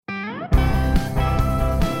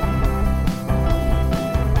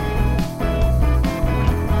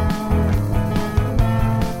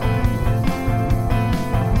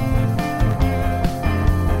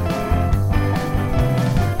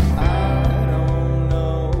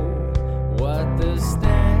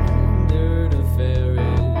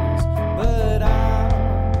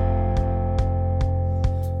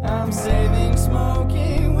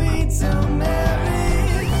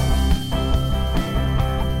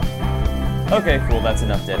Okay, cool. That's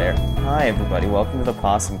enough dead air. Hi, everybody. Welcome to the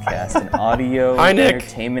Possum Cast, an audio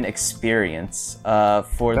entertainment experience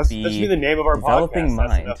for that should be the name of our developing podcast.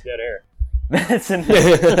 mind. That's enough dead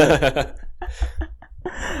air.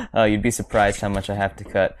 That's you'd be surprised how much I have to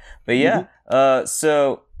cut. But yeah,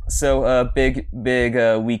 so big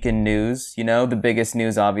weekend news. You know, the biggest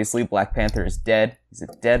news, obviously, Black Panther is dead. He's a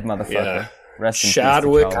dead motherfucker. Yeah. Rest in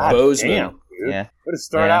Chadwick peace, Boseman. Damn, dude. Yeah. Way to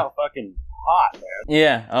start out fucking hot, man.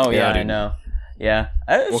 Yeah. Oh yeah, Yeah, I know. Yeah.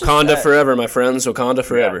 Wakanda forever, my friends. Wakanda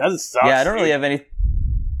forever. Yeah, that sucks, Yeah, I don't really have any.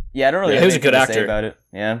 Yeah, I don't really. Yeah, have he was a good anything to say actor. about it.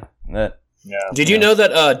 Yeah. Did you know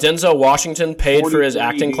that Denzel Washington paid for his 43,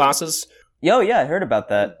 acting dude. classes? Yo, yeah, I heard about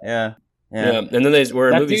that. Yeah. And then they were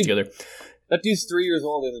in That movies dude- together. That dude's 3 years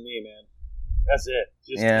older than me, man. That's it.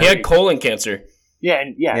 Just Yeah. He had colon cancer Yeah,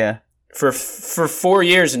 and Yeah. for 4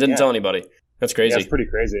 years and didn't tell anybody. That's crazy. that's pretty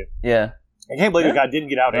crazy. Yeah. I can't believe the guy didn't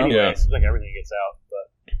get out anyway. Yeah. It seems like everything gets out.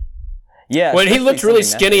 But Yeah. Well, he especially looked really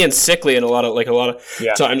something skinny and sickly in a lot of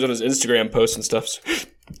yeah. times on his Instagram posts and stuff.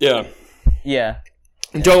 Yeah. Yeah.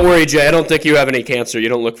 Don't worry, Jay. I don't think you have any cancer. You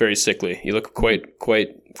don't look very sickly. You look quite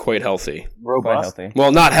healthy. Quite Robust. healthy.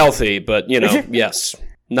 Well, not healthy, but yes,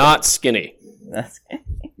 not skinny. That's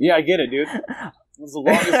Yeah, I get it, dude. It was the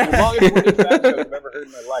longest worded fat joke I've ever heard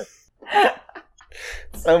in my life.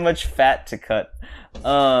 so much fat to cut.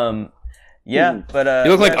 Yeah, but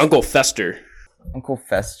You look like Uncle Fester. Uncle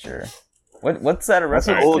Fester. What's that a That's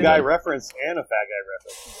reference an old to? guy reference and a fat guy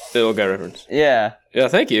reference. The old guy reference. Yeah. Yeah,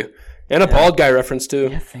 thank you. And a bald guy reference too.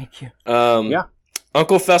 Yeah, thank you. Yeah.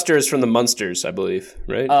 Uncle Fester is from the Munsters, I believe,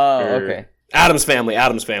 right? Oh, Or- okay. Adam's family.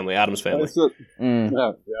 Adam's family. Mm.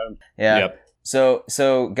 Yeah. Yeah. Yep.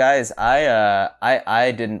 So guys,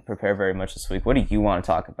 I didn't prepare very much this week. What do you want to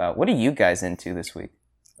talk about? What are you guys into this week?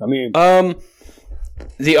 I mean,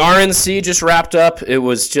 The RNC just wrapped up. It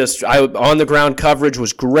was just on the ground coverage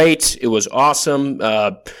was great. It was awesome.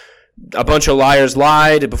 A bunch of liars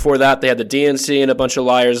lied. Before that, they had the DNC and a bunch of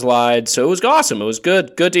liars lied. So it was awesome. It was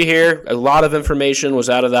good. Good to hear. A lot of information was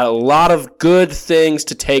out of that. A lot of good things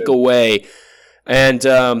to take away. And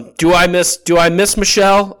do I miss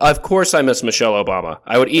Michelle? Of course I miss Michelle Obama.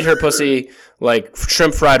 I would eat her pussy like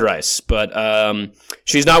shrimp fried rice. But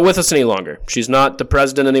she's not with us any longer. She's not the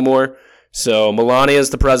president anymore. So Melania is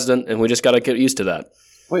the president, and we just got to get used to that.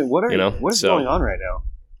 wait, what is going on right now?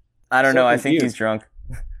 I don't So know. I think confused. he's drunk.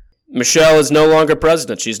 Michelle is no longer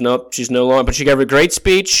president. She's no longer. But she gave a great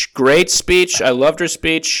speech. Great speech. I loved her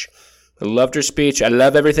speech. I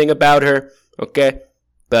love everything about her. Okay,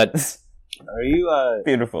 but Are you?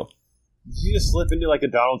 Beautiful. Did you just slip into like a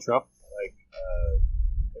Donald Trump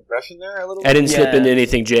impression there a little bit? I didn't slip Yeah. into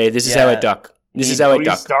anything, Jay. This is how I duck. This is how I You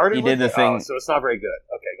duck. started He with did the it? thing- Oh, so it's not very good.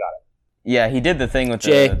 Okay, got it. Yeah, he did the thing with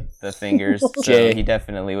Jay. the fingers. So Jay. he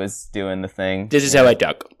definitely was doing the thing. This is how I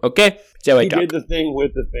duck. Okay, this is how I He duck. did the thing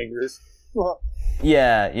with the fingers.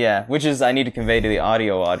 Yeah. Which is I need to convey to the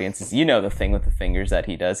audio audiences. You know the thing with the fingers that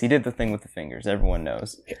he does. He did the thing with the fingers. Everyone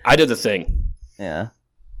knows. I did the thing. Yeah.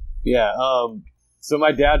 Yeah. So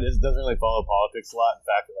my dad doesn't really follow politics a lot. In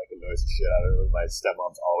fact, it like annoys the shit out of him. My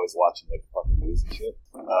stepmom's always watching like fucking news and shit.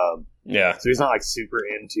 Yeah. So he's not like super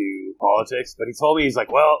into politics, but he told me he's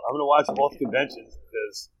like, well, I'm gonna watch both conventions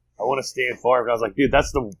because I want to stay informed. And I was like, dude,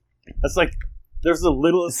 that's like there's the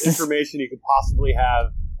littlest information you could possibly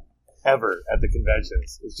have ever at the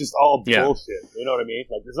conventions. It's just all Yeah. bullshit. You know what I mean?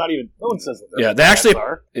 Like there's not even no one says what their Yeah, they actually,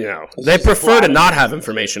 are. they prefer to not have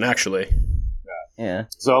information. Actually, Yeah.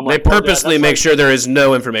 So I'm they like, well, Dad, purposely that's make like, sure there is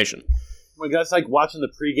no information. oh my God, it's like watching the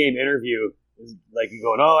pregame interview. Like you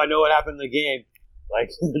going, oh, I know what happened in the game. Like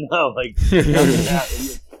no, like nothing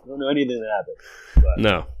happened. You don't know anything that happened. But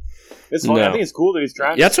No. it's funny. No. I think it's cool that he's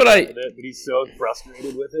trying. That's to what I- with it, but he's so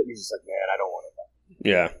frustrated with it. He's just like, man, I don't want to.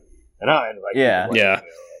 Yeah. And like, Yeah. like, Yeah. you know, I'm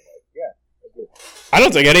like, yeah. I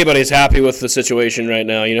don't think anybody's happy with the situation right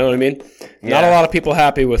now. You know what I mean? Not Yeah. a lot of people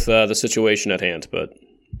happy with the situation at hand, but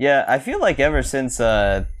Yeah, I feel like ever since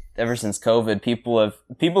COVID,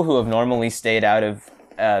 people who have normally stayed out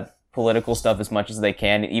of political stuff as much as they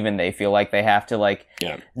can, even they feel like they have to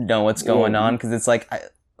know what's going on, because it's like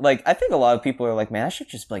I think a lot of people are like, man, I should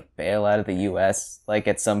just bail out of the U.S.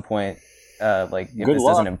 at some point, if Good this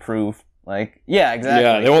luck. doesn't improve. Yeah, exactly.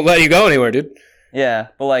 yeah, they won't let you go anywhere, dude. Yeah,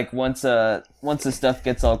 but once the stuff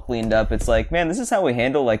gets all cleaned up, it's like, man, this is how we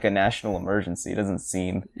handle a national emergency. It doesn't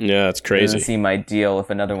seem ideal if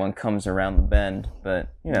another one comes around the bend, but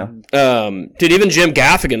you know. Dude, even Jim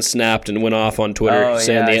Gaffigan snapped and went off on Twitter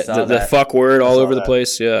saying I saw the that. fuck word all over the that.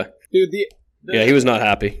 place. Yeah, Dude, yeah, he was not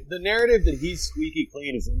happy. The narrative that he's squeaky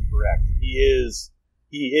clean is incorrect. He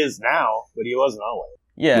is now, but he wasn't always.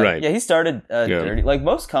 Yeah, Right. yeah, he started dirty. Like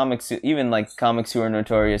most comics, even like comics who are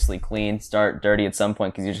notoriously clean, start dirty at some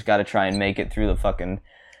point because you just got to try and make it through the fucking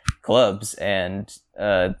clubs. And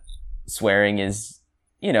swearing is,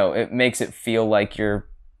 it makes it feel like you're,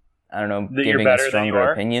 I don't know, That you're giving a better than you stronger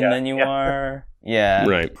are. opinion Yeah, than you yeah. are. Yeah,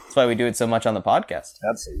 Right. That's why we do it so much on the podcast.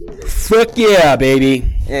 Absolutely. Fuck yeah,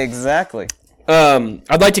 baby. Exactly.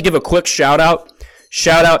 I'd like to give a quick shout out.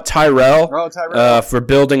 Shout out Tyrell. Oh, Tyrell. For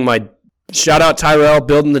building my. Shout out Tyrell,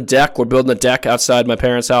 building the deck. We're building a deck outside my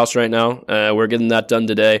parents' house right now. We're getting that done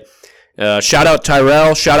today. Shout out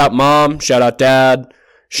Tyrell. Shout out Mom. Shout out Dad.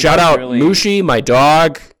 Shout out Mushi, my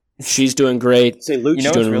dog. She's doing great. Say Luch.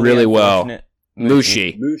 She's doing really well.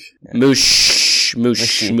 Mushi. Moosh.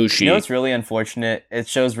 Mushi. You know what's really unfortunate? It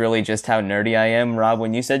shows really just how nerdy I am, Rob.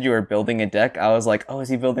 When you said you were building a deck, I was like, "Oh, is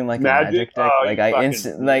he building like a magic deck?" Oh, like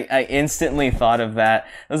I instantly thought of that.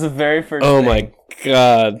 That was the very first. Oh thing. my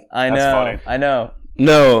god. I know. That's funny. I know.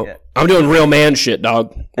 No, Yeah. I'm doing real man shit,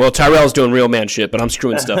 dog. Well, Tyrell's doing real man shit, but I'm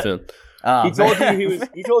screwing stuff in. He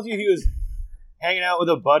told you he was hanging out with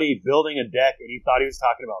a buddy building a deck, and he thought he was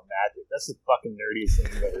talking about magic. That's the fucking nerdiest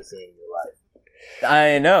thing you've ever seen in your life.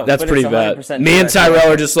 I know. That's but pretty it's bad. 100% Me and correct.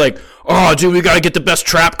 Tyrell are just like, oh, dude, we got to get the best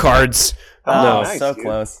trap cards. Oh, No. nice, so dude.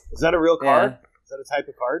 close. Is that a real card? Yeah. Is that a type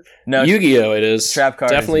of card? No, Yu-Gi-Oh! It is. trap card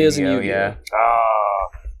Definitely is in Yu-Gi-Oh, Yu-Gi-Oh! yeah.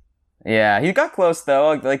 Ah. Yeah, he got close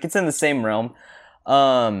though. Like it's in the same realm.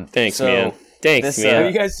 Thanks, so man. Thanks, this, man.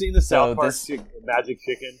 Have you guys seen the So South Park this- Magic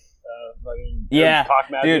Chicken? Fucking Yeah,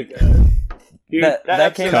 Cock Magic. dude. Dude, That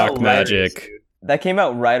episode came is out- hilarious, Magic. dude. That came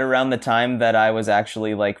out right around the time that I was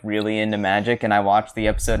actually like really into Magic, and I watched the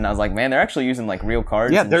episode and I was like, man, they're actually using like real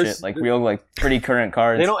cards Yeah, and there's- shit, like real like pretty current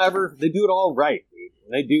cards. They don't ever. They do it all right,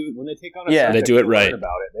 dude. When they take on a Yeah. subject, They do it learn right.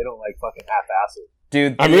 about it. They don't like fucking half-ass it.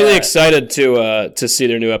 Dude, I'm really excited to see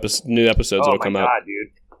their new episodes Oh that'll my come god, out. dude!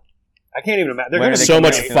 I can't even imagine. They're Where gonna are they So coming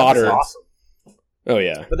much out? That's fodder. awesome. Oh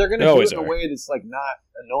yeah, But they're gonna They do always it in a are. way that's like not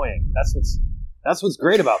annoying. That's what's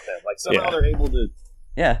great about them. Like somehow Yeah. they're able to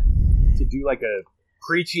Yeah. do like a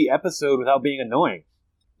preachy episode without being annoying.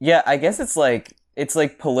 Yeah, I guess it's like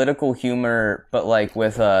political humor, but like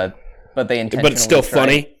with but they intentionally but it's still try-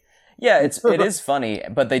 funny. Yeah, it is funny,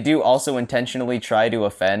 but they do also intentionally try to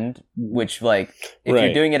offend, which like if Right.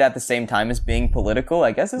 you're doing it at the same time as being political,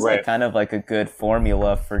 I guess is Right. like kind of like a good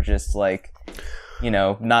formula for just like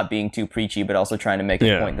not being too preachy, but also trying to make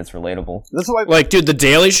Yeah. a point that's relatable. That's why. Like, dude, The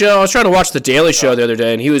Daily Show. I was trying to watch The Daily Show the other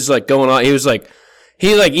day, and he was like going on. He was like,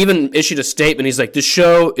 he like even issued a statement. He's like, this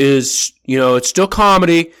show is, it's still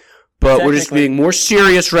comedy, but we're just Technically. being more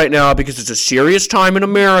serious right now because it's a serious time in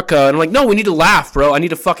America. And I'm like, no, we need to laugh, bro. I need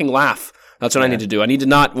to fucking laugh. That's what I need to do. I need to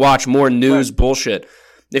not watch more news bullshit.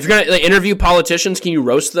 If you're gonna interview politicians, can you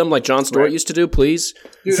roast them like Jon Stewart used to do, please?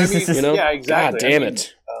 Dude, I mean, You know? yeah, exactly. God damn I mean,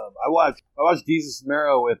 it. I watched Jesus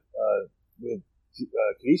Samaro with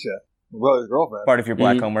Keisha, my brother's girlfriend. Part of your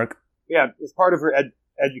black Mhm. homework. Yeah, it's part of her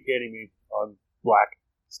educating me on black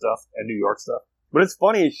stuff and New York stuff. But it's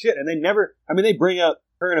funny as shit, and they bring up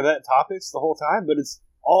current event topics the whole time, but it's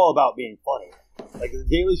all about being funny. Like the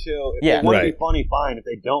Daily Show, if Yeah. they want to Right. be funny, fine. If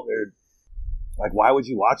they don't, they're like, why would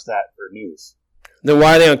you watch that for news? Then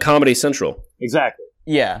why are they on Comedy Central? Exactly.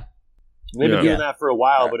 Yeah. They've been Yeah. doing that for a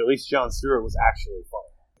while, but at least Jon Stewart was actually funny.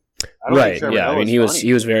 I don't think Right? Trevor Yeah. I Noah's mean, he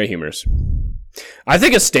funny. was very humorous. I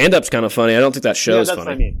think his stand-up's kind of funny. I don't think that show Yeah, is that's funny.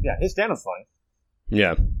 what I mean. Yeah, his stand-up's funny.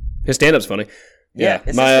 Yeah, his stand-up's funny. Yeah,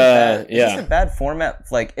 It's my it's just a bad format.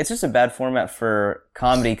 Like it's just a bad format for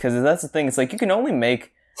comedy because that's the thing. It's like you can only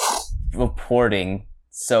make reporting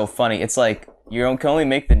so funny. It's like you can only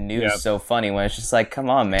make the news so funny when it's just like, come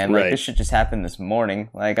on, man, like Right. this shit just happened this morning.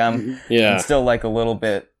 Like I'm yeah. still like a little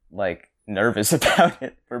bit like nervous about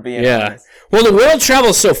it for being Yeah. honest. Well, the world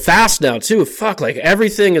travels so fast now too. Fuck, like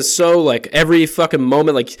everything is so like every fucking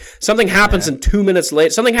moment. Like something happens in 2 minutes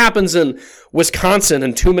later. Something happens in Wisconsin,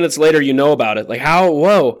 and 2 minutes later you know about it. Like how?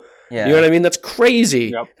 Whoa. Yeah. You know what I mean? That's crazy.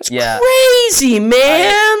 Yep. That's Yeah. crazy,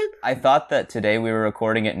 man. I thought that today we were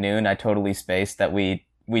recording at noon. I totally spaced that we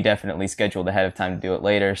definitely scheduled ahead of time to do it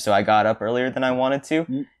later. So I got up earlier than I wanted to,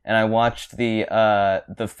 and I watched the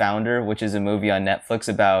Founder, which is a movie on Netflix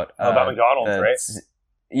about McDonald's, right?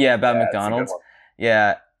 Yeah, about Yeah, it's a good McDonald's. one.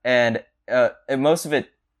 Yeah, and most of it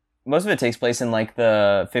takes place in like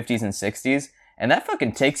the 50s and 60s, and that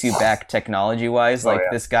fucking takes you back technology wise. Like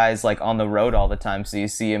this guy's like on the road all the time, so you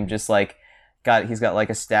see him just like he's got like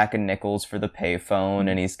a stack of nickels for the payphone,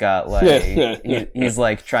 and he's got like he's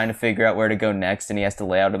like trying to figure out where to go next, and he has to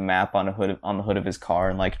lay out a map on the hood of his car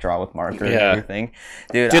and like draw with marker and everything.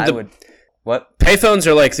 Dude, What? Payphones Payphones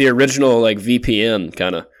are like the original like VPN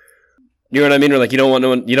kind of. You know what I mean? Or like you don't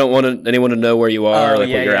want anyone to know where you are, like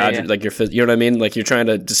what your address, like your, you know what I mean? Like you're trying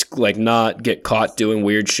to just like not get caught doing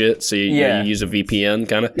weird shit, so you use a VPN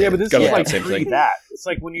kind of. Yeah, but this is like same thing. That it's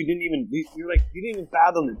like when you didn't even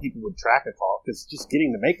fathom that people would track a call, because just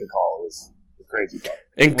getting to make a call was the crazy part.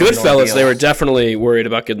 In Goodfellas, they were definitely worried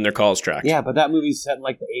about getting their calls tracked. Yeah, but that movie's set in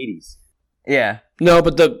like the 80s. Yeah. No,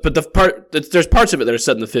 but there's parts of it that are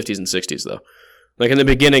set in the 50s and 60s though. Like in the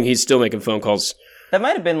beginning, he's still making phone calls. That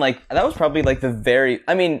might have been that was probably like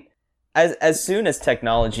as soon as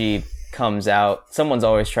technology comes out, someone's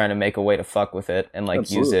always trying to make a way to fuck with it and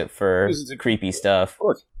use it for creepy stuff. Of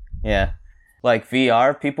course. Yeah. Like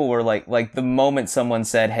VR, people were like the moment someone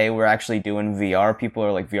said, "Hey, we're actually doing VR," people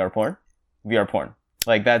are like, "VR porn?" VR porn.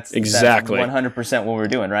 Like that's 100% what we're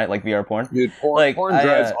doing, right? Like VR porn. Dude, porn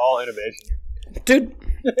drives all innovation. Dude.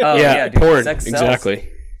 Oh, yeah, dude. Porn. Sex sells. Exactly.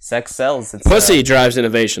 Sex sells. It's, pussy drives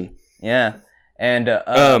innovation. Yeah. And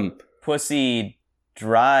pussy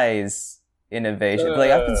dries innovation. Like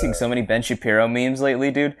I've been seeing so many Ben Shapiro memes lately,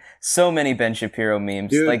 dude. So many Ben Shapiro memes.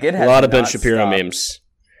 Dude, like it has a lot of Ben Shapiro memes.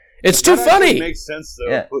 It's too that funny. Makes sense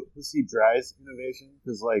though. Yeah. Pussy dries innovation,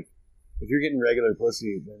 because like if you're getting regular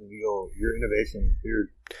pussy, then your innovation,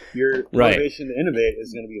 your motivation to innovate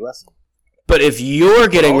is going to be less. But if you're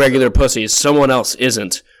getting regular pussy, someone else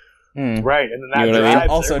isn't. Right, and then that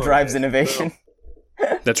also drives innovation.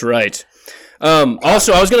 That's right.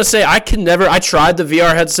 Also, I was gonna say I tried the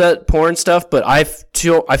VR headset porn stuff, but I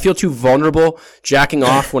feel too vulnerable jacking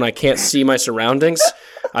off when I can't see my surroundings.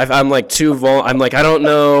 I'm like I'm like, I don't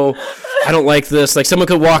know, I don't like this. Like someone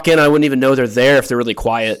could walk in, I wouldn't even know they're there if they're really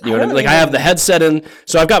quiet. You know what I mean? Like I have the headset in,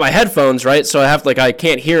 so I've got my headphones, right? So I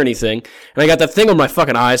can't hear anything, and I got that thing on my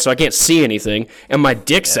fucking eyes, so I can't see anything, and my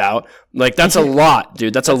dick's out. Like that's a lot,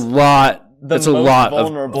 dude. That's a lot. That's a lot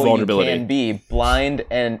of vulnerability. You can be blind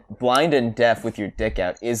and deaf with your dick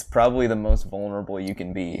out is probably the most vulnerable you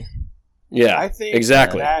can be. Yeah, I think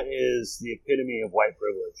exactly. That is the epitome of white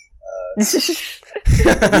privilege.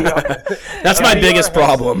 That's my biggest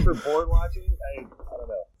problem. For porn watching, I don't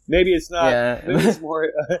know. Maybe it's not. Yeah. Maybe it's more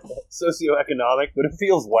socioeconomic, but it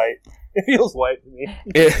feels white. It feels white to me.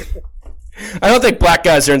 I don't think black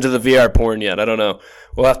guys are into the VR porn yet. I don't know.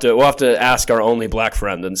 We'll have to ask our only black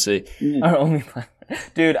friend and see. Our only black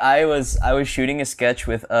dude. I was shooting a sketch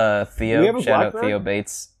with Theo. Shout out Theo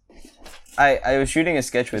Bates. I was shooting a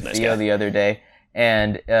sketch with Theo the other day,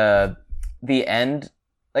 and the end,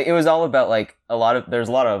 like it was all about like there's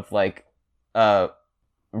a lot of like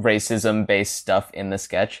racism based stuff in the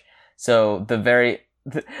sketch. So the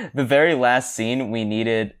very last scene we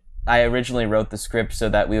needed. I originally wrote the script so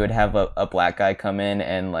that we would have a black guy come in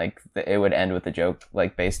and like it would end with a joke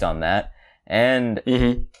like based on that. And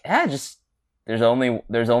just there's only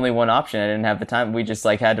one option. I didn't have the time. We just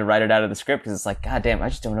like had to write it out of the script because it's like, God damn, I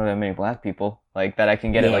just don't know that many black people like that I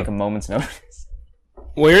can get at like a moment's notice.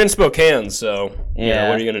 Well, you're in Spokane, so you know,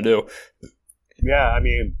 what are you gonna do? Yeah, I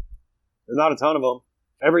mean, there's not a ton of them.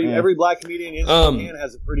 Every black comedian in Spokane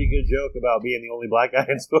has a pretty good joke about being the only black guy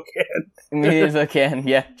in Spokane. In Spokane,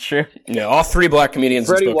 yeah, true. Yeah, all three black comedians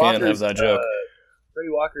in Spokane have that joke.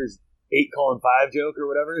 Freddie Walker's 8 calling 5 joke or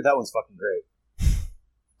whatever, that one's fucking great.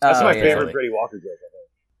 That's my favorite Freddie Walker joke, I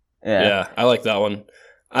think. Yeah, I like that one.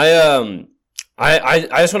 I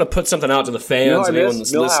just want to put something out to the fans, anyone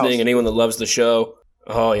that's listening, anyone that loves the show.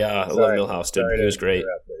 Oh yeah, I love Milhouse, dude. He was great.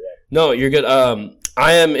 No, you're good.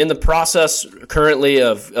 I am in the process currently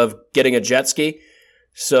of getting a jet ski.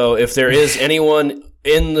 So if there is anyone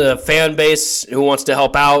in the fan base who wants to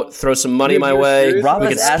help out, throw some money my way. We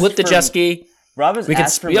can split the jet ski. Rob has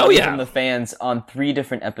asked for money from the fans on 3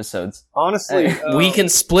 different episodes. Honestly. We can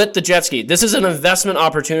split the jet ski. This is an investment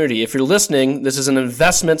opportunity. If you're listening, this is an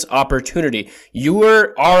investment opportunity.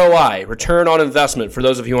 Your ROI, return on investment, for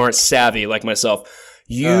those of you who aren't savvy like myself,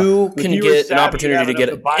 you can get an opportunity to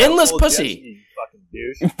get endless pussy.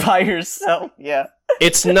 By yourself, yeah.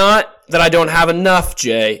 It's not that I don't have enough,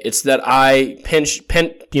 Jay. It's that I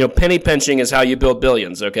penny pinching is how you build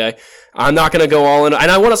billions, okay? I'm not going to go all in. And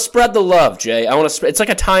I want to spread the love, Jay. It's like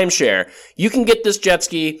a timeshare. You can get this jet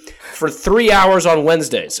ski for 3 hours on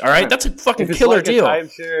Wednesdays, all right? That's a fucking killer deal. If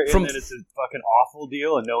it's like a timeshare and then it's a fucking awful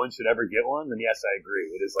deal and no one should ever get one, then yes, I agree.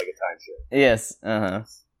 It is like a timeshare. Yes, uh-huh.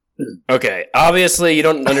 Okay, obviously you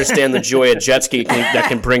don't understand the joy a jet ski that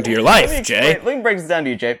can bring to your life, Jay. Let me break this down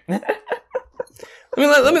to you, Jay. I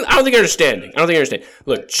don't think you're understanding.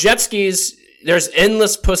 Look, jet skis, there's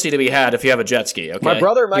endless pussy to be had if you have a jet ski, okay? My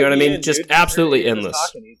brother might be in, I mean? Just absolutely endless.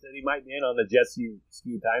 He said he might be in on the jet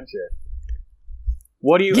ski timeshare.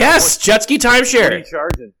 What do you... Yes, jet ski timeshare. What are you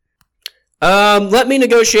charging? Let me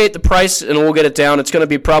negotiate the price and we'll get it down. It's going to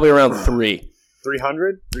be probably around 3.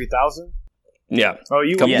 300? 3,000? Yeah. Oh,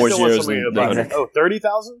 you couple more still want zeros somebody than to buy 100. Oh,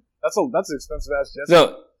 30,000? That's an expensive ass jet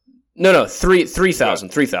ski. No,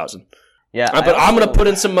 3,000. Yeah, But I'm going to put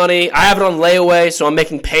in some money. I have it on layaway, so I'm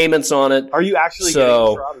making payments on it. Are you actually getting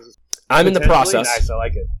this, Rob? I'm in the process. Nice, I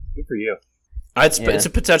like it. Good for you. It's a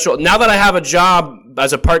potential. Now that I have a job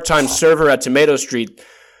as a part-time server at Tomato Street,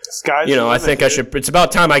 I think I should. It's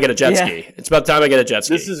about time I get a jet ski. It's about time I get a jet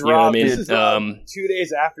ski. This is Rob. You know what I mean? This is Rob 2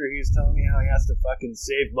 days after he's telling me how he has to fucking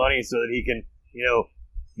save money so that he can,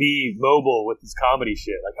 be mobile with his comedy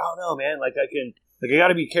shit. Like, oh no, man, I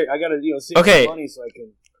gotta be careful. I gotta, save some money so I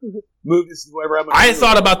can move this wherever I'm. I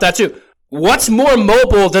thought about that too. What's more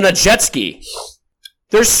mobile than a jet ski?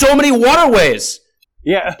 There's so many waterways.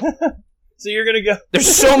 Yeah. So you're gonna go.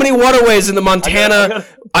 There's so many waterways in the Montana,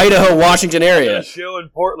 Idaho, Washington area. I got a show in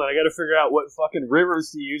Portland. I got to figure out what fucking rivers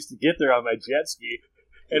to use to get there on my jet ski,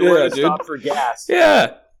 and where to stop for gas.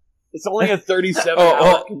 Yeah, it's only a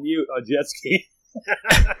 37-hour commute on jet ski.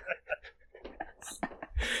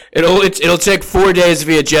 It'll take 4 days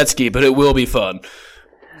via jet ski, but it will be fun.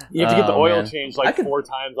 You have to get the oil changed 4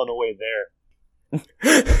 times on the way there.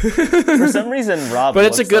 For some reason, Rob. But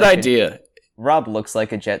it's a good idea. Rob looks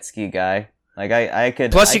like a jet ski guy. Like I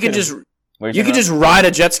could. Plus, you could just ride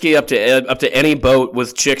a jet ski up to any boat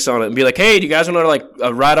with chicks on it and be like, "Hey, do you guys want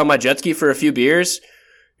to ride on my jet ski for a few beers?"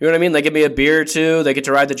 You know what I mean? They give me a beer or two. They get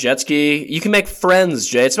to ride the jet ski. You can make friends,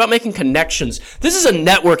 Jay. It's about making connections. This is a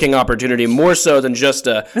networking opportunity more so than just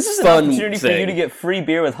a This is fun an opportunity thing. for you to get free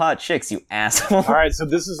beer with hot chicks, you asshole. All right, so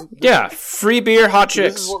this is free beer, hot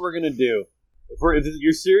chicks. This is what we're gonna do. If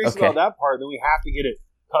you're serious about that part, then we have to get it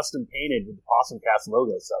custom painted with the Possum Cast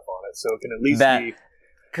logo stuff on it, so it can at least be.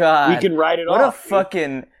 God, we can write it what off.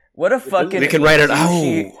 What a fucking. We can write it.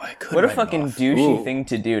 What a fucking douchey thing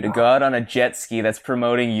to do, to go out on a jet ski that's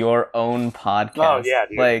promoting your own podcast. Oh yeah,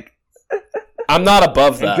 dude. Like, I'm not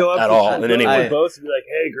above that at all in any way. Both and be like,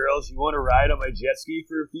 "Hey, girls, you want to ride on my jet ski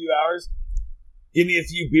for a few hours? Give me a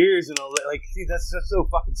few beers, and I'll see." That's so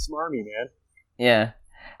fucking smarmy, man. Yeah.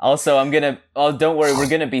 Also, I'm gonna. Oh, don't worry. We're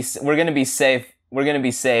gonna be safe. We're gonna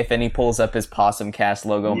be safe, and he pulls up his Possum Cast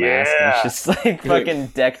logo mask, and it's just fucking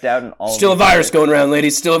decked out and all. Still a virus going around,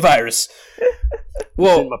 ladies. Still a virus.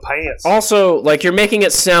 Well, in my pants. Also, you're making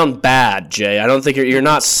it sound bad, Jay. I don't think you're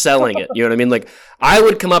not selling it. You know what I mean? I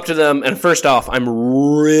would come up to them, and first off, I'm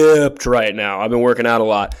ripped right now. I've been working out a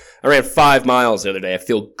lot. I ran 5 miles the other day. I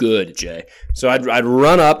feel good, Jay. So I'd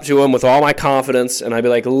run up to them with all my confidence, and I'd be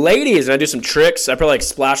like, "Ladies," and I'd do some tricks. I'd probably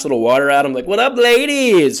splash a little water at them, like, "What up,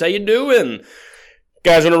 ladies? How you doing?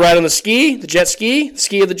 Guys want to ride on the ski, the jet ski, the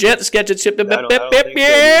ski of the jet, the sketch, and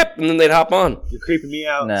then they'd hop on." You're creeping me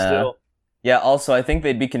out still. Yeah, also, I think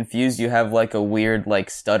they'd be confused you have, a weird,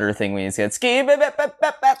 stutter thing when you say ski.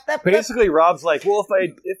 Basically, Rob's like, well,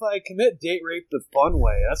 if I commit date rape the fun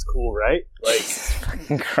way, that's cool, right?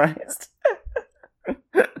 Fucking Christ.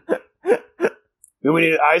 Do we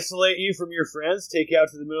need to isolate you from your friends, take you out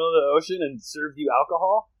to the middle of the ocean, and serve you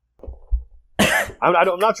alcohol?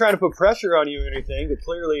 I'm not trying to put pressure on you or anything, but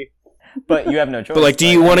clearly... But you have no choice. But, do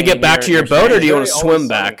you want to get back to your boat, or do you want to swim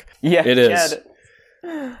back? Yeah. It is.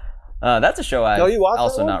 That's a show I've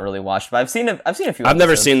also not really watched, but I've seen a few episodes. I've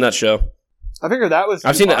never seen that show. I figured that was...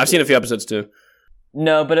 I've seen a few episodes, too.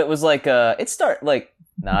 No, but it was it's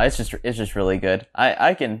just really good.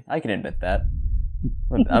 I can admit that.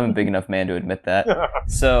 I'm a big enough man to admit that.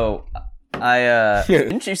 So,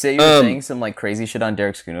 didn't you say you were saying some crazy shit on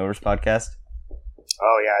Derek Schoonover's podcast?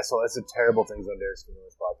 Oh yeah, I saw some terrible things on Derek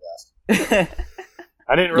Schoonover's podcast.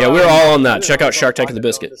 I didn't realize. Yeah, we're all on that. Check out Shark Tank and the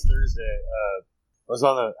Biscuit. This Thursday,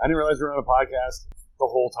 I didn't realize we were on a podcast the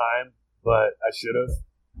whole time, but I should have.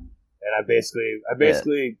 And I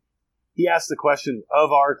basically, he asked the question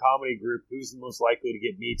of our comedy group, who's the most likely to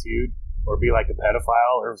get Me Too'd or be a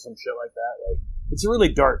pedophile or some shit like that. It's a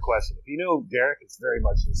really dark question. If you know Derek, it's very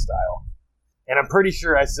much his style. And I'm pretty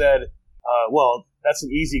sure I said, well, that's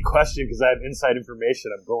an easy question because I have inside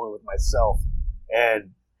information. I'm going with myself.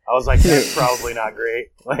 And I was like, that's probably not great.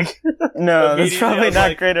 No, that's probably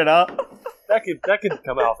not great at all. That could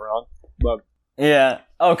come out wrong. But yeah.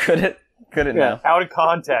 Oh, could it? Could it now? Out of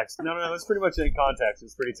context. No, it's pretty much in context.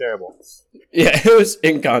 It's pretty terrible. Yeah, it was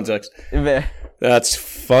in context. That's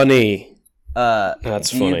funny.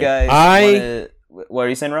 That's funny. You guys what are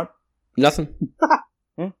you saying, Rob? Nothing.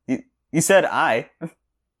 You said I.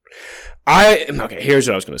 Okay, here's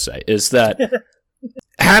what I was going to say, is that,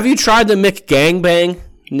 have you tried the McGangbang,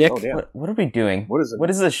 Nick? Oh, yeah. What are we doing? What is it? What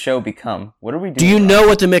does this show become? What are we doing? Do you know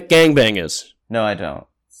what the McGangbang is? No, I don't.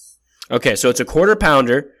 Okay, so it's a quarter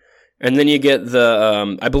pounder, and then you get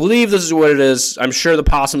the, I believe this is what it is. I'm sure the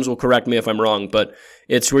possums will correct me if I'm wrong, but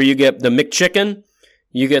it's where you get the McChicken,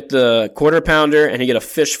 You get the quarter pounder, and you get a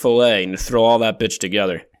fish fillet, and you throw all that bitch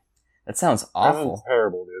together. That sounds awful. That's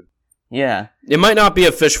terrible, dude. Yeah. It might not be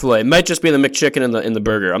a fish fillet. It might just be the McChicken in the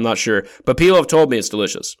burger. I'm not sure. But people have told me it's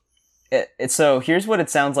delicious. So here's what it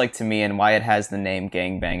sounds like to me and why it has the name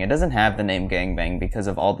gangbang. It doesn't have the name gangbang because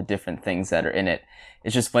of all the different things that are in it.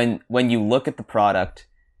 It's just when you look at the product,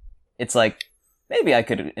 it's like, maybe I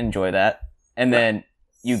could enjoy that. And then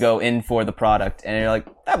you go in for the product and you're like,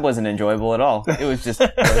 that wasn't enjoyable at all. It was just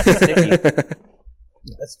sticky.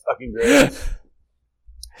 That's fucking great.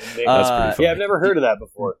 That's pretty funny. Yeah, I've never heard of that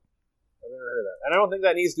before. And I don't think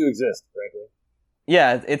that needs to exist, frankly.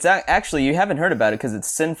 Yeah, it's actually, you haven't heard about it because it's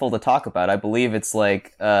sinful to talk about. I believe it's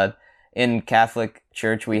like, in Catholic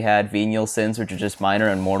Church we had venial sins, which are just minor,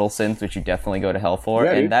 and mortal sins, which you definitely go to hell for.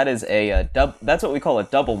 Yeah, and dude. that is that's what we call a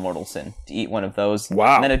double mortal sin, to eat one of those.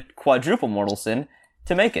 Wow. And then a quadruple mortal sin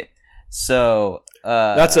to make it. So,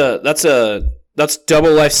 That's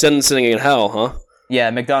double life sentencing in hell, huh? yeah,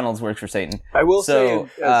 McDonald's works for Satan. I will So,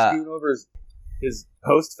 say, Schoonover's his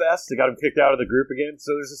post fest, they got him kicked out of the group again.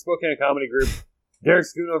 So there's a Spokane comedy group. Derek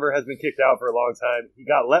Schoonover has been kicked out for a long time. He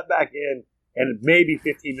got let back in, and maybe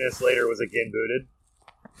 15 minutes later was again booted.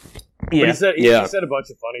 Yeah. But he said a bunch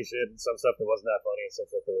of funny shit and some stuff that wasn't that funny and some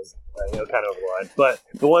stuff that was kind of over the line. But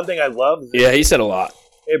the one thing I loved is Yeah, he said a lot.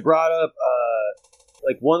 it brought up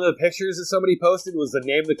like one of the pictures that somebody posted was the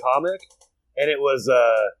name of the comic, and it was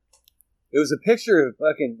a picture of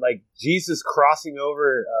fucking like Jesus crossing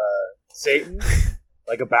over Satan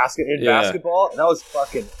like a basketball, and that was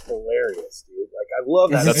fucking hilarious, dude. Like I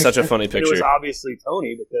love that. That's such a funny And picture. it was obviously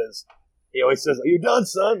Tony because he always says, "You done,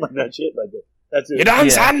 son?" Like that shit. Like that's it. You done,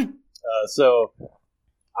 Yeah. son? So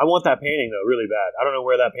I want that painting though, really bad. I don't know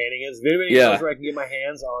where that painting is. If anybody knows where I can get my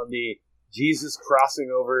hands on the Jesus crossing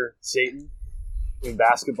over Satan in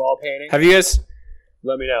basketball painting, Have you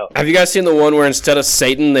guys seen the one where instead of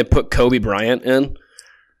Satan they put Kobe Bryant in?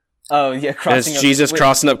 Oh yeah, And crossing it's up, Jesus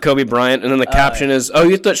crossing up Kobe Bryant, and then the caption is, "Oh,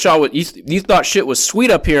 you thought shit was sweet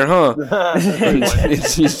up here, huh?" And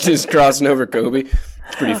it's just crossing over Kobe.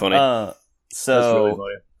 It's pretty funny. So That's really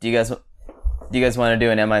funny. do you guys want to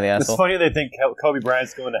do an Am I the It's Asshole? funny they think Kobe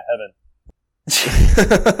Bryant's going to heaven.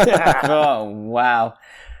 Oh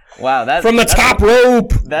wow, that's From the top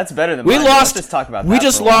rope. That's better than We mine. lost. Let's just talk about that. We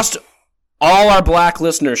just for a while. lost all our black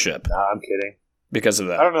listenership Nah, I'm kidding. because of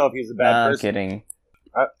I that. don't know if he's a bad Nah, I'm person. kidding.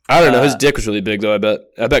 I don't know. His dick was really big, though.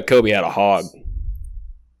 I bet Kobe had a hog.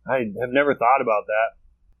 I have never thought about that.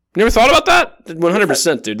 You never thought about that?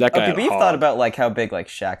 100%, dude. That guy Okay, had but a you've hog. thought about like how big like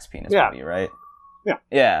Shaq's penis Yeah. would be, right? Yeah.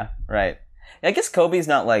 Yeah, right. I guess Kobe's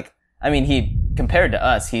not like. I mean, he compared to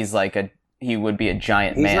us, he's like he would be a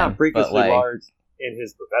giant He's man. not freakishly but, like, large in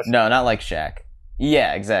his profession. No, not like Shaq.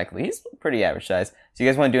 Yeah, exactly. He's pretty average size. So you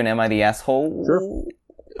guys want to do an Am I the Asshole? Sure.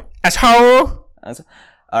 Asshole.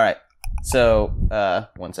 All right. So,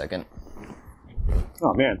 1 second.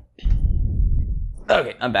 Oh man.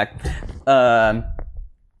 Okay, I'm back.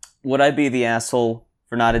 Would I be the asshole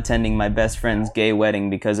for not attending my best friend's gay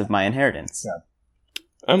wedding because of my inheritance? Yeah.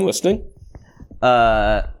 I'm listening.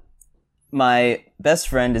 My best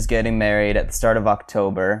friend is getting married at the start of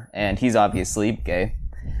October, and he's obviously gay.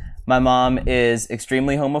 My mom is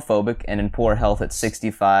extremely homophobic and in poor health at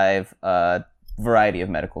 65, variety of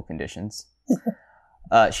medical conditions.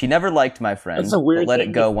 She never liked my friend, That's a weird but let thing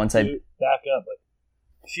it go to once I... back up. Like,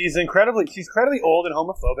 she's incredibly old and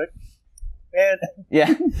homophobic, and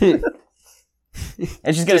Yeah.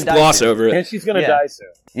 And she's gonna Just die gloss soon. over it. and she's gonna Yeah. die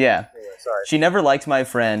soon. Yeah. Anyway, sorry. She never liked my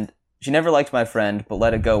friend, but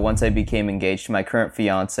let it go once I became engaged to my current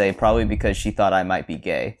fiance, probably because she thought I might be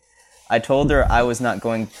gay. I told her I was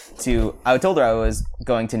going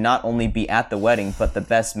to not only be at the wedding, but the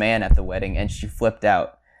best man at the wedding, and she flipped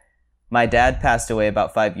out. My dad passed away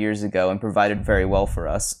about 5 years ago and provided very well for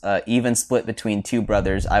us. Even split between two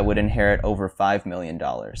brothers, I would inherit over $5 million.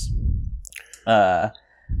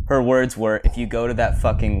 Her words were, if you go to that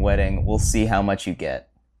fucking wedding, we'll see how much you get.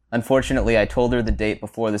 Unfortunately, I told her the date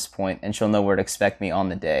before this point, and she'll know where to expect me on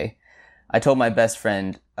the day. I told my best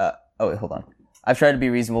friend, hold on. I've tried to be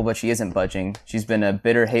reasonable, but she isn't budging. She's been a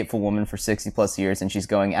bitter, hateful woman for 60 plus years, and she's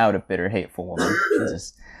going out a bitter, hateful woman.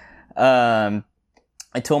 Jesus.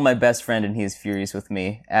 I told my best friend, and he is furious with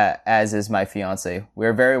me, as is my fiance. We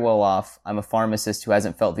are very well off. I'm a pharmacist who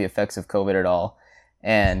hasn't felt the effects of COVID at all.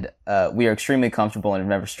 And we are extremely comfortable and have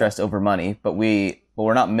never stressed over money, but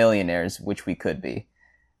we're not millionaires, which we could be.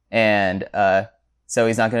 And so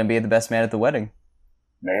he's not going to be the best man at the wedding.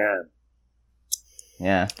 Man,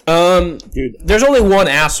 Yeah. dude, There's only one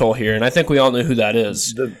asshole here, and I think we all know who that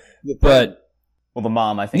is. But Well, the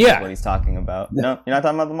mom, I think, Yeah. is what he's talking about. No, you're not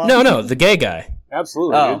talking about the mom? no, the gay guy.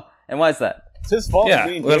 absolutely. Oh, Dude. and why is that? It's his fault.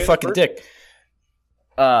 Yeah, what a fucking dick.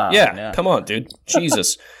 Yeah, come on, dude.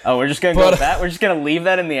 Jesus. Oh, we're just gonna go with that? We're just gonna leave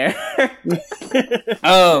that in the air?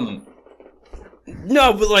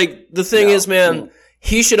 No, but like the thing is, man,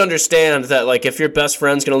 he should understand that like if your best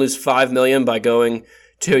friend's gonna lose $5 million by going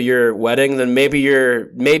to your wedding, then maybe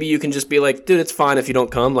you can just be like, dude, it's fine if you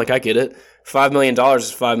don't come. Like I get it. $5 million is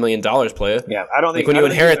 $5 million, playa. Yeah, I don't think when you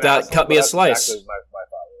inherit that, cut me a slice. Exactly my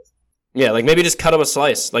thought is. Yeah, like maybe just cut him a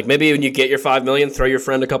slice. Like maybe when you get your $5 million, throw your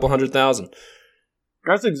friend a couple $100,000.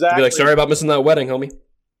 That's exactly. Be like, sorry about missing that wedding, homie.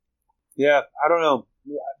 Yeah, I don't know.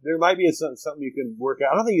 There might be something you can work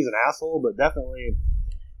out. I don't think he's an asshole, but definitely,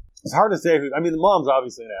 it's hard to say. I mean, the mom's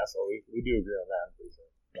obviously an asshole. We do agree on that, I'm pretty sure.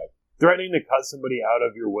 Like threatening to cut somebody out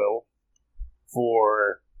of your will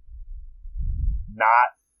for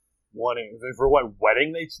not wanting, for what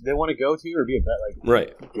wedding they want to go to, or be a bet like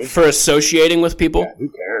right for associating with people. Yeah, who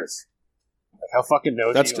cares? Like how fucking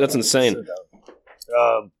nosy. That's insane.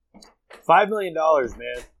 $5 million,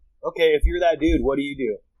 man. Okay, if you're that dude, what do? You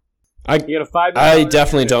get a $5 million. I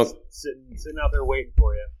definitely don't. Sitting out there waiting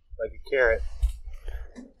for you like a carrot.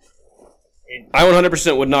 I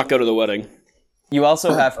 100% would not go to the wedding. You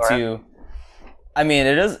also have to. I mean,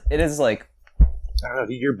 it is like. I don't know.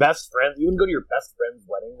 Your best friend. You wouldn't go to your best friend's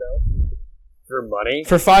wedding though. For money?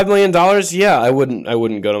 For $5 million? Yeah, I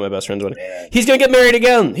wouldn't go to my best friend's wedding. Man. He's gonna get married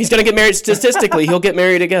again. He's gonna get married statistically. He'll get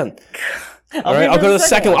married again. All right, I'll go to the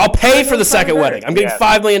second one. I'll pay for the second wedding. I'm getting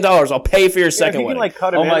 $5 million. I'll pay for your second wedding. Like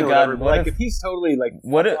cut him in or whatever, but like if he's totally like off,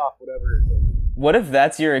 whatever. What if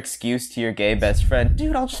that's your excuse to your gay best friend?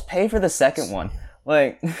 Dude, I'll just pay for the second one.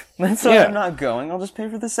 Like that's why I'm not going. I'll just pay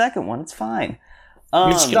for the second one. It's fine.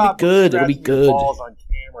 It's gonna be good. It'll be good. Balls on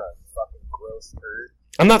camera, fucking gross turd.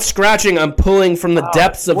 I'm not scratching. I'm pulling from the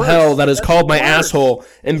depths of hell that is called my asshole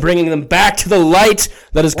and bringing them back to the light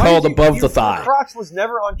that is called above the thigh. Your crotch was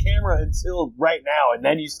never on camera until right now, and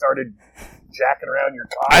then you started jacking around your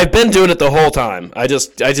cock. I've been doing it the whole time.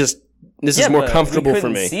 This is more comfortable for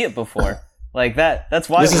me. We couldn't see it before. Like that. That's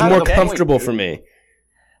why this is more comfortable for me.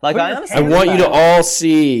 Like I want you to all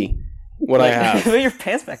see what I have. Put your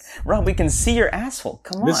pants back, Rob. We can see your asshole.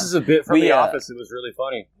 Come on. This is a bit from The Office. It was really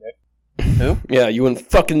funny, Nick. Who? Yeah, you wouldn't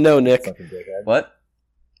fucking know, Nick. What?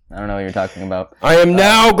 I don't know what you're talking about. I am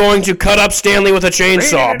now going to cut up Stanley with a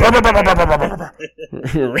chainsaw.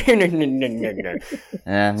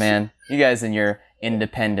 Man, you guys and your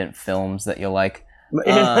independent films that you like.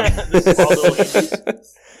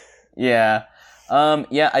 Yeah.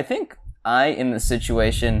 I think in the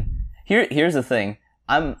situation here's the thing.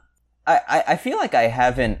 I feel like I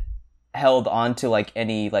haven't held on to like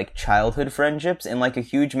any like childhood friendships in like a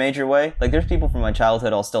huge major way. Like there's people from my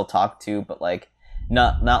childhood I'll still talk to, but like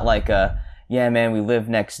not like yeah man, we live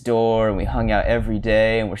next door and we hung out every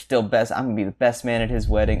day and we're still best. I'm gonna be the best man at his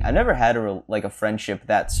wedding. I never had a friendship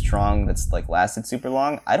that strong that's like lasted super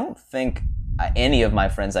long. I don't think any of my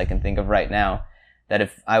friends I can think of right now that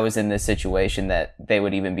if I was in this situation that they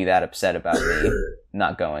would even be that upset about me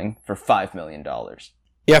not going for $5 million.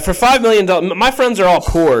 Yeah, for $5 million, my friends are all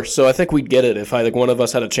poor, so I think we'd get it if one of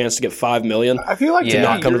us had a chance to get $5 million. I feel like to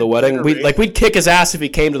not come to the wedding. We'd kick his ass if he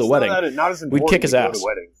came to the wedding. Not as important we'd kick his ass. To go to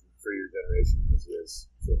weddings for your generation as it is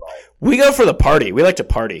for mine. We go for the party. We like to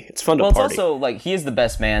party. It's fun to party. Well, it's also like he is the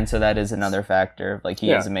best man, so that is another factor. Like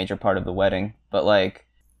he is a major part of the wedding. But like,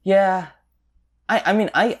 yeah, I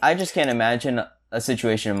mean, I just can't imagine a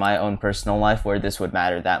situation in my own personal life where this would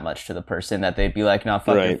matter that much to the person that they'd be like, no,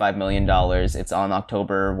 fuck your $5 million. It's on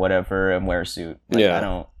October, whatever, and wear a suit. Like, I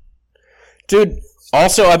don't. Dude,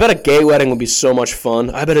 also, I bet a gay wedding would be so much fun.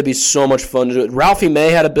 I bet it'd be so much fun to do it. Ralphie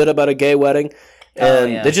May had a bit about a gay wedding,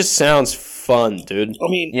 and it just sounds fun, dude. I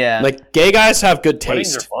mean, like gay guys have good taste.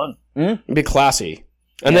 Weddings are fun. Mm-hmm. It'd be classy.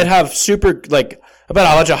 And they'd have super, like, I bet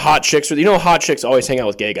a bunch of hot chicks. Hot chicks always hang out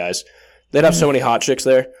with gay guys. They'd have so many hot chicks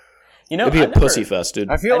there. It'd be a pussy fest, dude.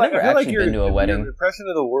 I feel like your wedding. impression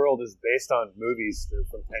of the world is based on movies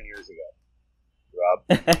from 10 years ago, Rob.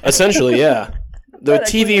 Essentially, yeah. The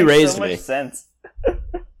TV raised so me. Much sense.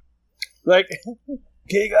 Like,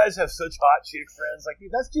 gay guys have such hot chick friends. Like,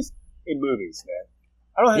 dude, that's just in movies, man.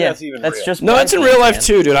 I don't think that's even real. Just no, it's in real life,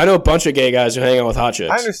 too, dude. I know a bunch of gay guys who hang out with hot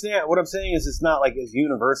chicks. I understand. What I'm saying is it's not, like, as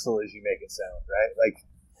universal as you make it sound, right? Like,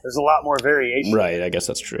 there's a lot more variation. Right, I guess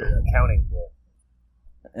that's true. Accounting for.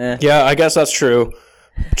 Yeah, I guess that's true.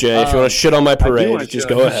 Jay, if you want to shit on my parade, just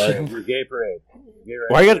go ahead. Your gay parade.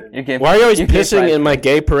 Why are you always pissing in my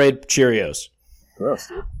gay parade Cheerios? Gross,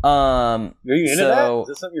 dude. Are you into that? Is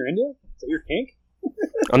that something you're into? Is that your kink?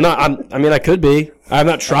 I'm not. I mean, I could be. I have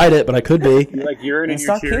not tried it, but I could be. You like urine in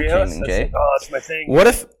your Cheerios? Jay. That's my thing. What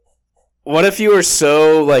if What if you were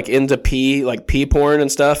so like into pee porn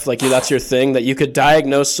and stuff, like that's your thing, that you could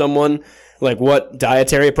diagnose someone like what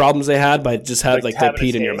dietary problems they had by just had like they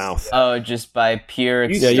peed in your mouth? Oh, just by pure.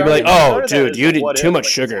 Yeah, you'd be like, oh, dude, you did too much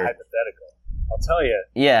sugar. I'll tell you.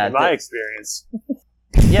 Yeah, in my experience.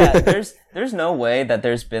 Yeah, there's no way that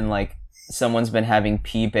there's been like someone's been having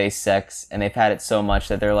pee-based sex and they've had it so much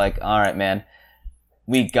that they're like, all right, man,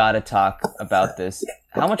 we gotta talk about this.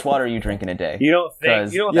 How much water are you drinking a day? You don't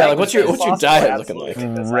think? Yeah, like what's your diet looking like?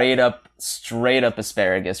 Straight up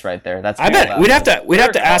asparagus right there. That's. I bet we'd have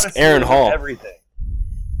to ask Aaron Hall. Everything.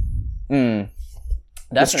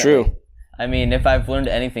 That's true. I mean, if I've learned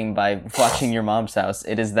anything by watching Your Mom's House,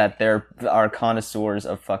 it is that there are connoisseurs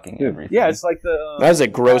of fucking everything. Yeah, it's like the. That is a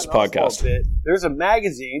gross podcast. There's a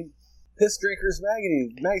magazine, Piss Drinkers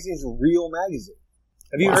Magazine. The magazine's a real magazine.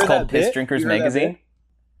 Have you heard it's called that Piss bit? Drinkers Magazine?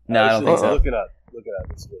 No, I don't think so. Look it up.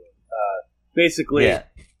 It's good. Basically,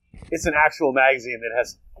 it's an actual magazine that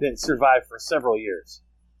has been survived for several years.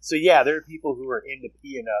 So yeah, there are people who are into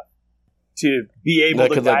pee enough to be able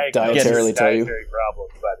to diagnose dietary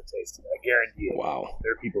problems by the taste of it. I guarantee it. Wow.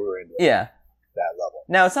 There are people who are into that level.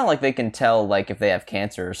 Now, it's not like they can tell like if they have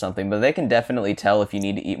cancer or something, but they can definitely tell if you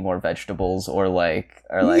need to eat more vegetables or hey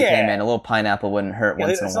man, a little pineapple wouldn't hurt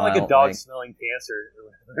once in a while. It's not like a dog smelling cancer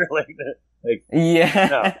or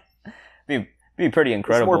no. Be pretty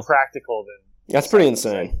incredible. It's more practical than. That's pretty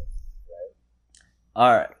insane.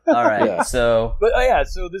 Right? All right. Yeah. So, but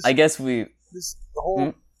so this. I guess this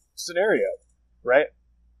whole scenario, right?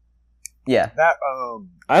 Yeah. That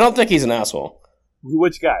I don't think he's an asshole.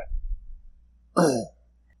 Which guy?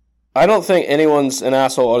 I don't think anyone's an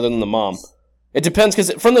asshole other than the mom. It depends,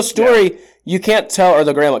 because from the story you can't tell, or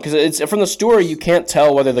the grandma, because it's from the story you can't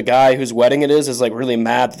tell whether the guy whose wedding it is like really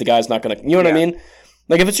mad that the guy's not gonna. You know what I mean?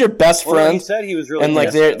 Like if it's your best friend, he said he was really and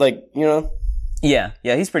like they're like Yeah,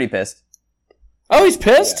 he's pretty pissed. Oh, he's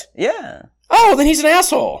pissed? Yeah. Oh, then he's an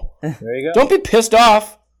asshole. There you go. Don't be pissed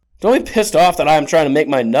off. Don't be pissed off that I'm trying to make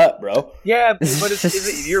my nut, bro. Yeah, but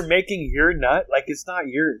you're making your nut? Like it's not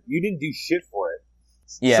you didn't do shit for it.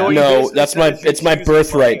 Yeah. So no, it's my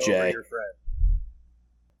birthright, Jay.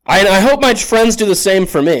 I hope my friends do the same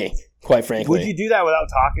for me, quite frankly. Would you do that without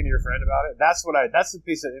talking to your friend about it? That's the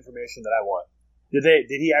piece of information that I want. Did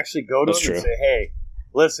he actually go to him and say, "Hey,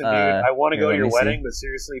 listen, dude, I want to go to your wedding, but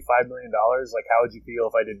seriously, $5 million. Like, how would you feel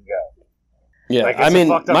if I didn't go?" Yeah, like, I mean,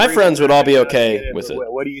 my friends would all be okay with it.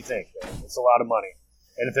 What do you think? It's a lot of money,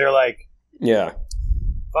 and if they're like, "Yeah,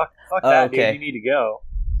 fuck that, dude, you need to go."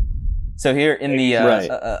 So here in the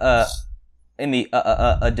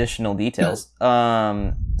additional details,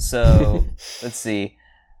 so let's see.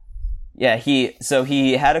 Yeah, he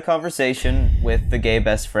had a conversation with the gay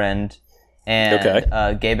best friend.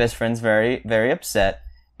 And gay best friend's very, very upset.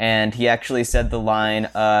 And he actually said the line,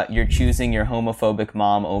 "You're choosing your homophobic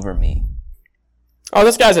mom over me." Oh,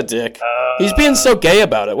 this guy's a dick. He's being so gay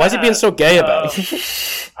about it. Why is he being so gay about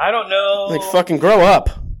it? I don't know. Like, fucking grow up.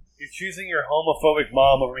 You're choosing your homophobic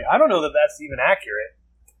mom over me. I don't know that that's even accurate.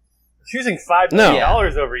 Choosing $5 million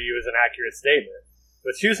over you is an accurate statement.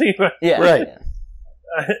 But choosing... right.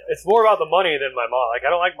 It's more about the money than my mom. Like, I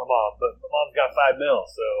don't like my mom, but my mom's got $5 million,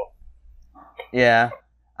 so... Yeah,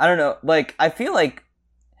 I don't know. Like, I feel like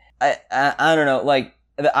I don't know. Like,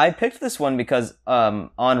 I picked this one because on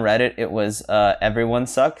Reddit it was everyone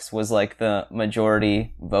sucks was like the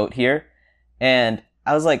majority vote here, and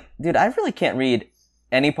I was like, dude, I really can't read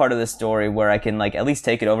any part of this story where I can like at least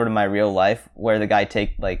take it over to my real life where the guy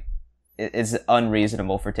is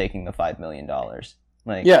unreasonable for taking the $5 million.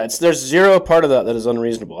 Like, yeah, there's zero part of that is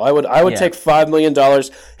unreasonable. I would take $5 million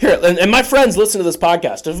here, and my friends listen to this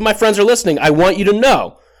podcast. If my friends are listening, I want you to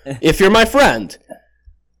know, if you're my friend,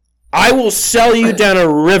 I will sell you down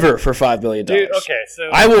a river for $5 million. Dude, okay, so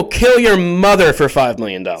I will kill your mother for $5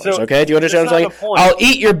 million. Okay, do you understand what I'm saying? I'll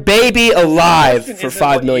eat your baby alive for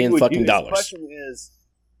 $5 million fucking dollars. The question is,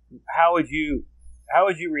 how would you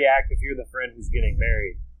react if you're the friend who's getting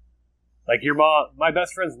married? Like your mom, my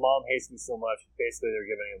best friend's mom hates me so much. Basically, they're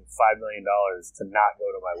giving him $5 million to not go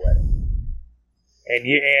to my wedding.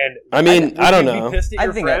 I don't know. Would you be pissed at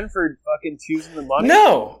your friend for fucking choosing the money?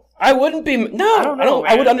 No, I wouldn't be. No, I don't know.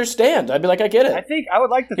 I would understand. I'd be like, I get it. I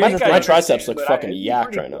would like to think my triceps look fucking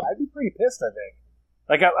yacked right now. I'd be pretty pissed. I think.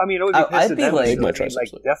 Like I would be pissed at them. Like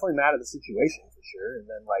definitely mad at the situation for sure. And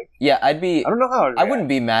then like I'd be. I don't know how. I wouldn't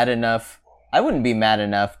be mad enough. I wouldn't be mad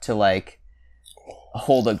enough to like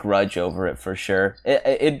hold a grudge over it for sure.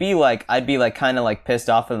 It'd be like I'd be like kind of like pissed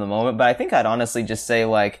off in the moment, but I think I'd honestly just say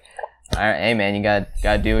like, all right, hey man, you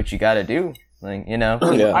gotta do what you gotta do. Like, you know,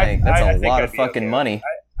 like, that's a lot of fucking money.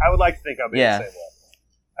 I would like to think I'd be the same way.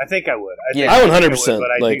 I think I would. I would 100%.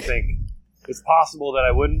 But I do think it's possible that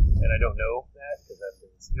I wouldn't, and I don't know that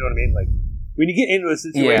because you know what I mean. Like when you get into a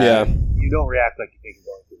situation, you don't react like you think you're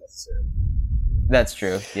going to necessarily. That's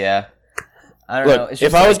true. Yeah. I don't know.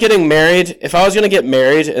 If I was getting married, if I was going to get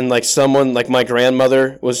married and like someone like my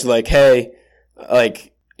grandmother was like, hey,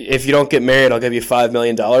 like if you don't get married, I'll give you $5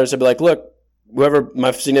 million. I'd be like, look, whoever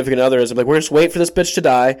my significant other is, I'm like, we're just wait for this bitch to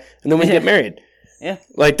die and then we can get married. Yeah.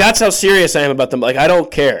 Like that's how serious I am about them. Like I don't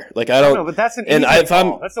care. Like I don't. No, but that's an easier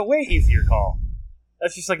call. That's a way easier call.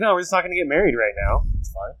 That's just like, no, we're just not going to get married right now.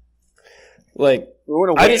 It's fine. Like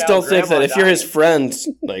I just don't think that if you're his friend,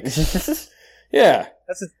 like, yeah.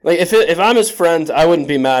 Like if I'm his friend, I wouldn't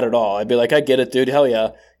be mad at all. I'd be like, I get it, dude. Hell yeah,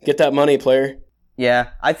 get that money, player. Yeah,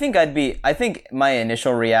 I think my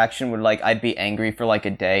initial reaction would I'd be angry for like a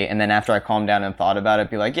day, and then after I calmed down and thought about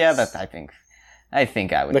it, be like, yeah, I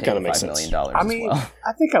think I would take $5 million I mean, as well.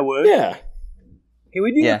 I think I would. Yeah. Can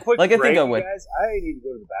we do a quick break, I think I would. guys? I need to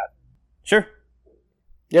go to the bathroom. Sure.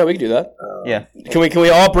 Yeah, we can do that. Yeah. Can we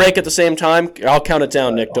all break at the same time? I'll count it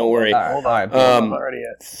down, Nick. Don't worry. Hold on. I'm not ready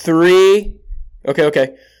yet. 3.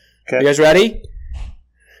 Okay. You guys ready?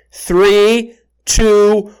 3,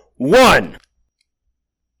 2, 1.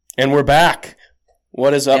 And we're back.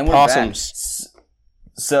 What is up, possums?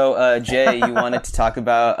 So, Jay, you wanted to talk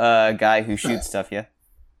about a guy who shoots stuff, yeah?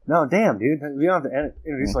 No, damn, dude. We don't have to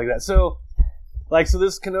introduce like that. So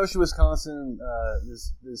this Kenosha, Wisconsin,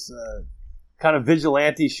 this kind of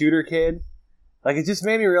vigilante shooter kid, it just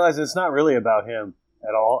made me realize that it's not really about him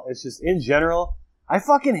at all. It's just, in general, I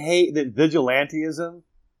fucking hate that vigilantism,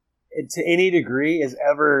 to any degree, is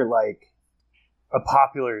ever, a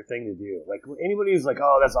popular thing to do. Anybody who's like,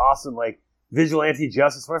 oh, that's awesome, vigilante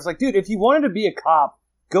justice. Where it's like, dude, if you wanted to be a cop,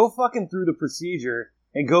 go fucking through the procedure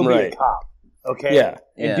and go be a cop. Okay? Yeah.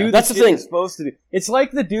 And do the shit you're supposed to do. It's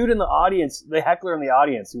like the dude in the audience, the heckler in the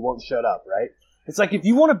audience who won't shut up, right? It's like, if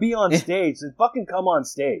you want to be on stage, then fucking come on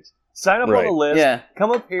stage. Sign up on the list.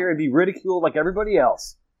 Come up here and be ridiculed like everybody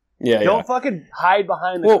else. Don't fucking hide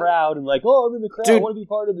behind the crowd and I'm in the crowd, I want to be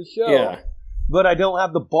part of the show. Yeah. But I don't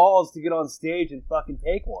have the balls to get on stage and fucking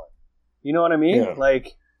take one. You know what I mean?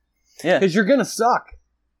 Yeah. Because you're going to suck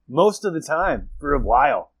most of the time for a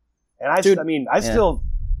while. And I still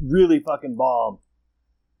really fucking bomb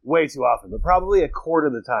way too often. But probably a quarter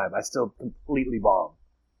of the time, I still completely bomb.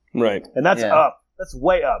 Right. And that's up. That's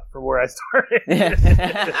way up from where I started.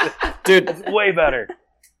 Dude. It's way better.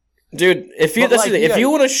 Dude, if you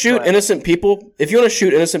want to shoot innocent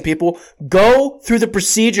people, go through the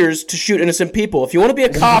procedures to shoot innocent people. If you want to be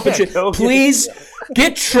a cop, please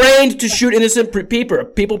get trained to shoot innocent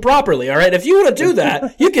people properly. All right, if you want to do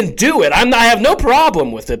that, you can do it. I have no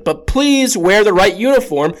problem with it, but please wear the right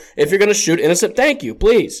uniform if you're going to shoot innocent. Thank you,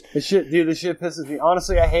 please. This shit pisses me.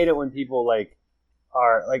 Honestly, I hate it when people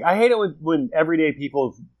I hate it when everyday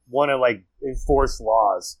people want to enforce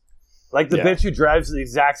laws. The bitch who drives the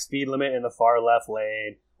exact speed limit in the far left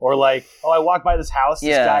lane. Or I walked by this house,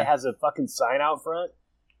 this guy has a fucking sign out front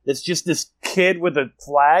that's just this kid with a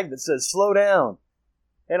flag that says, slow down.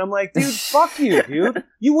 And I'm like, dude, fuck you, dude.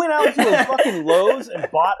 You went out to a fucking Lowe's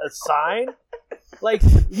and bought a sign?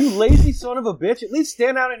 You lazy son of a bitch. At least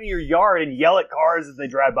stand out into your yard and yell at cars as they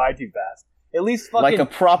drive by too fast. At least fucking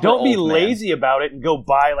don't be lazy about it and go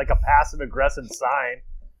buy a passive-aggressive sign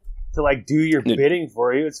to do your bidding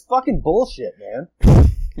for you. It's fucking bullshit, man.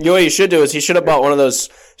 You know what you should do is he should have bought one of those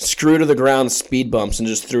screw to the ground speed bumps and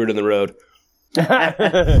just threw it in the road.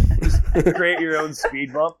 Just create your own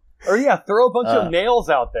speed bump. Or throw a bunch of nails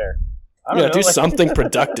out there. I don't know. Do something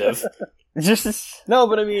productive. No,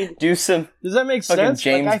 but I mean, do some. Does that make sense?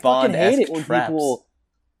 James Bond hate it when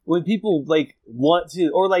people want to,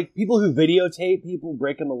 or people who videotape people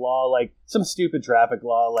breaking the law, some stupid traffic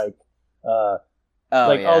law,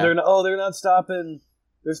 they're not stopping.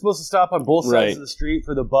 They're supposed to stop on both sides of the street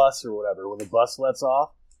for the bus or whatever when the bus lets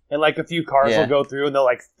off, and a few cars will go through and they'll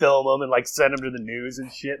film them and send them to the news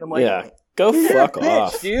and shit. And I'm like, go fuck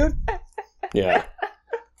off, dude. Yeah,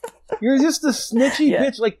 you're just a snitchy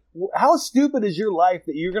bitch. How stupid is your life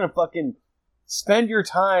that you're gonna fucking spend your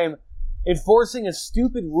time enforcing a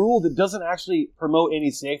stupid rule that doesn't actually promote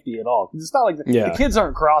any safety at all? Because it's not the kids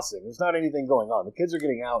aren't crossing. There's not anything going on. The kids are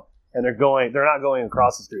getting out. And they're not going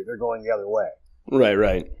across the street. They're going the other way.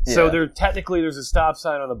 Right. So there's a stop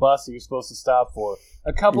sign on the bus that you're supposed to stop for.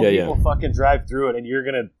 A couple people fucking drive through it, and you're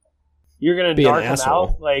gonna narc them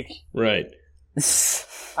out. Right.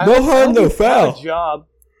 No harm, no foul. Job.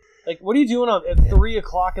 What are you doing at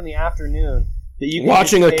 3:00 in the afternoon? That you can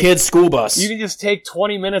watching a kid's school bus. You can just take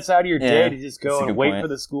 20 minutes out of your day to just go and wait for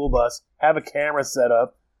the school bus. Have a camera set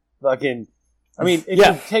up. Fucking. I mean, if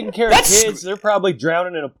you're taking care of kids, they're probably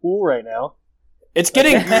drowning in a pool right now. It's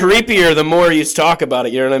getting creepier the more you talk about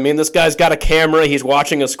it. You know what I mean? This guy's got a camera. He's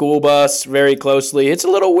watching a school bus very closely. It's a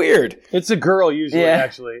little weird. It's a girl usually.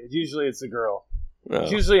 Actually, usually it's a girl. Oh.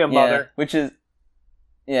 It's usually a mother. Which is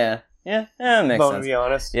that makes sense. To be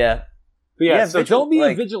honest. Yeah. But so don't be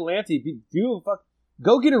a vigilante.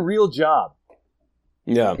 Go get a real job.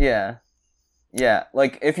 Yeah. Yeah.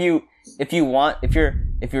 Like if you're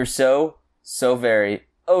so very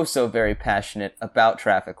passionate about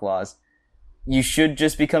traffic laws, you should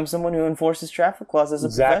just become someone who enforces traffic laws as a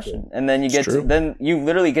profession, and then you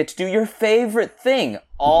literally get to do your favorite thing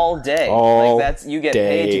all day. You get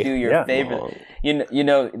paid to do your favorite. You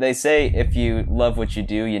know, they say if you love what you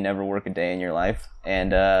do, you never work a day in your life.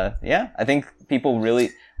 And I think people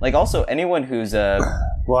really like. Also, anyone who's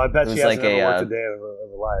well, I bet she hasn't ever worked a day of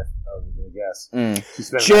her life. I was gonna guess.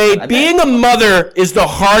 Jay, being a mother is the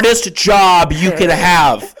hardest job you can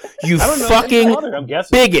have. You fucking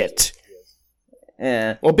bigot.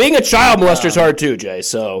 Yeah. Well, being a child molester is hard too, Jay.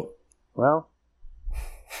 So. Well,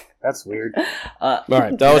 that's weird. All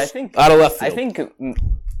right, that was out of left field.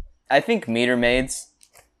 I think meter maids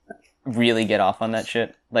really get off on that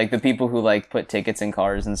shit. Like the people who like put tickets in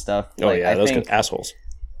cars and stuff. Those assholes.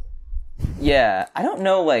 Yeah, I don't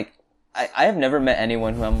know. Like, I have never met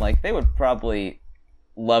anyone who I'm like they would probably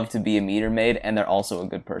love to be a meter maid, and they're also a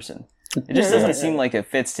good person. It just doesn't seem like it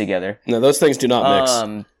fits together. No, those things do not mix.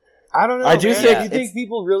 I don't know. I do think. Do you think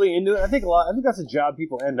people really into it? I think that's a job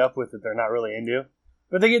people end up with that they're not really into,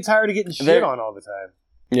 but they get tired of getting shit on all the time.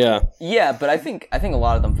 Yeah. Yeah, but I think a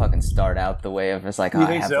lot of them fucking start out the way of it's like,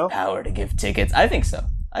 I have the power to give tickets. I think so.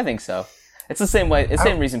 It's the same way. It's the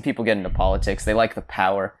same reason people get into politics. They like the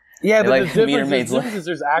power. Yeah, but like the difference is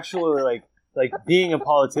there's actually like being a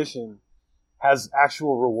politician has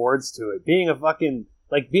actual rewards to it. Being a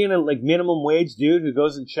minimum wage dude who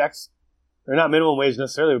goes and checks. Or not minimum wage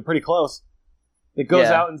necessarily, but pretty close. It goes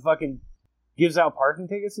out and fucking gives out parking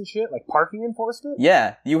tickets and shit, like parking enforcement.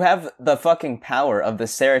 Yeah, you have the fucking power of the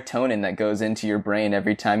serotonin that goes into your brain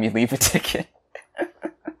every time you leave a ticket.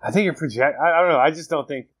 I think you're I don't know. I just don't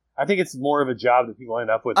think. I think it's more of a job that people end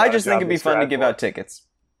up with. I just think it'd be fun to give out tickets.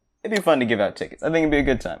 It'd be fun to give out tickets. I think it'd be a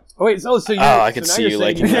good time. Oh, wait, so you? I could see you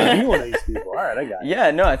liking that. You one of these people. All right, I got you.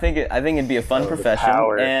 Yeah, no, I think it'd be a fun profession.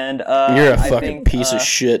 And you're a fucking piece of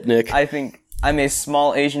shit, Nick. I think I'm a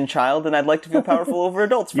small Asian child, and I'd like to feel powerful over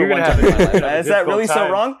adults for one time in my life. Is that really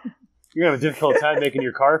so wrong? You're gonna have a difficult time making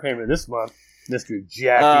your car payment this month, Mr.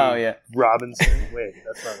 Jackie Robinson. Wait,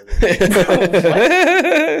 that's not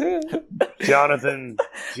it. Jonathan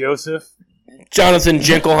Joseph. Jonathan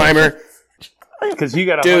Jinkelheimer. Because you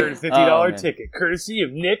got a $150 ticket, courtesy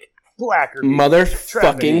of Nick Blackerby.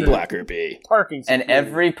 Motherfucking Blackerby. Parking security. And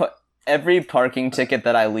every parking ticket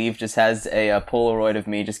that I leave just has a Polaroid of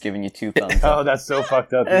me just giving you 2 thumbs up. Oh, that's so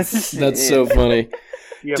fucked up. That's so funny.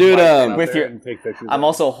 Dude, with your I'm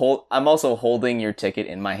also holding your ticket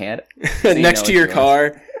in my hand. So next to your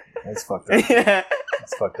car. That's fucked up. Yeah.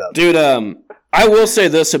 That's fucked up. Dude, I will say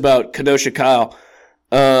this about Kenosha Kyle.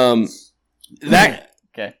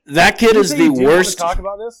 That kid is the worst. Talk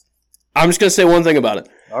about this? I'm just gonna say one thing about it.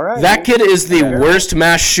 All right. That kid is the worst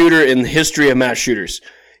mass shooter in the history of mass shooters.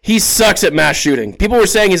 He sucks at mass shooting. People were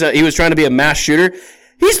saying he was trying to be a mass shooter.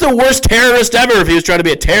 He's the worst terrorist ever. If he was trying to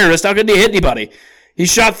be a terrorist, how could he hit anybody? He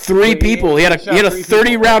shot 3 people. He had a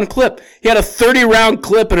 30-round clip. He had a 30-round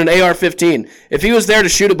clip in an AR-15. If he was there to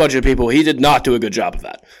shoot a bunch of people, he did not do a good job of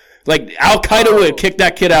that. Like, Al-Qaeda would kick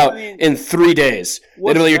that kid out in 3 days.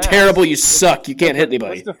 They'd be like, you're terrible, you suck, you can't hit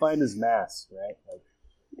anybody. What's defined as mass, right?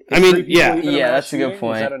 That's a good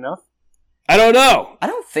point. Is that enough? I don't know. I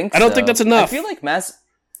don't think so. I don't think that's enough. I feel like mass...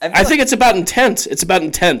 I think it's about intent. It's about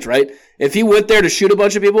intent, right? If he went there to shoot a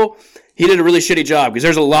bunch of people, he did a really shitty job because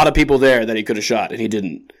there's a lot of people there that he could have shot, and he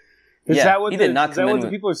didn't. Is that what the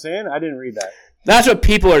people are saying? I didn't read that. That's what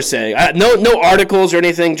people are saying. No articles or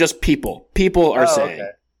anything, just people. People are saying. Okay.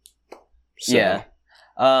 So. Yeah.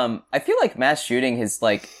 I feel like mass shooting is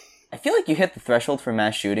like... I feel like you hit the threshold for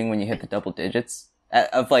mass shooting when you hit the double digits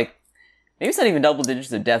of like... Maybe it's not even double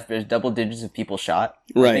digits of death, but it's double digits of people shot.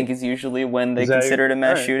 Right. I think is usually when they consider it a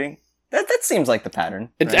mass shooting. That seems like the pattern.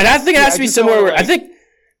 Right? And I think it has to be somewhere where... I think...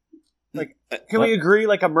 Can we agree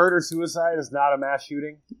like a murder-suicide is not a mass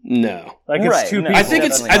shooting? No. Like it's 2 people. I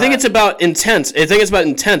think it's about intent. I think it's about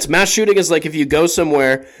intent. Mass shooting is like if you go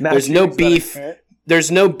somewhere, there's no beef. There's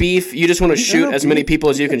no beef. You just want to shoot as many people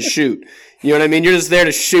as you can shoot. You know what I mean? You're just there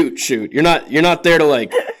to shoot. You're not there to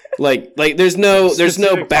like there's no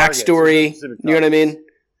backstory. You know what I mean?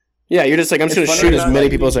 Yeah, you're just like, I'm just going to shoot as many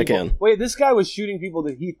people as I can. Wait, this guy was shooting people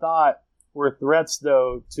that he thought were threats,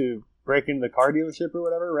 though, to break into the car dealership or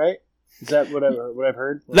whatever, right? Is that what I've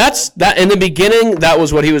heard? That's that. In the beginning, that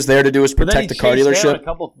was what he was there to do, was protect the car dealership. A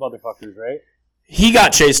couple of motherfuckers, right? He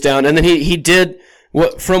got chased down, and then he did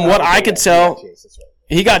what. From what I could tell,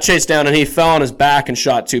 he got chased down, and he fell on his back and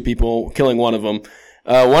shot 2 people, killing one of them.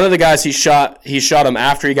 One of the guys he shot him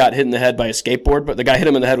after he got hit in the head by a skateboard, but the guy hit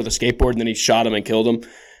him in the head with a skateboard, and then he shot him and killed him.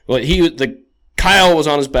 Well, Kyle was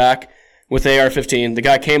on his back with AR-15. The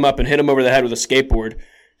guy came up and hit him over the head with a skateboard.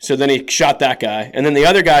 So then he shot that guy. And then the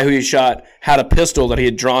other guy who he shot had a pistol that he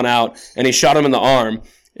had drawn out, and he shot him in the arm,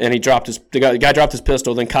 and the guy dropped his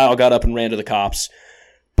pistol. Then Kyle got up and ran to the cops.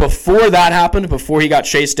 Before that happened, before he got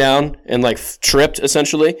chased down and tripped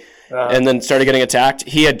essentially, and then started getting attacked,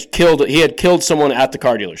 he had killed someone at the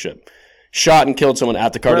car dealership. Shot and killed someone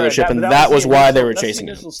at the car dealership, and that was why they were chasing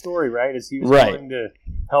him. That's the initial story, right? Is he was trying to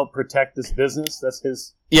help protect this business? That's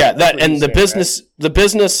his. Yeah, the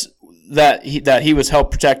business that he was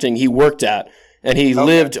help protecting, he worked at, and he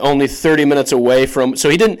lived only 30 minutes away from. So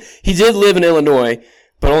he did live in Illinois,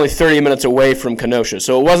 but only 30 minutes away from Kenosha.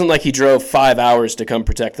 So it wasn't like he drove 5 hours to come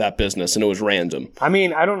protect that business, and it was random. I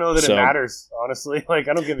mean, I don't know that it matters, honestly. I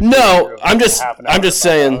don't give a shit. No, I'm just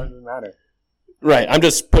saying. It doesn't matter. Right, I'm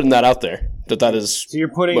just putting that out there. That is so you're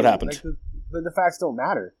putting, what happened. The facts don't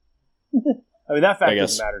matter. I mean, that fact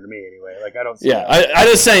doesn't matter to me anyway. I don't. Yeah, I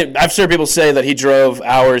just say I've heard people say that he drove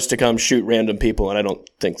hours to come shoot random people, and I don't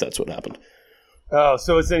think that's what happened. Oh,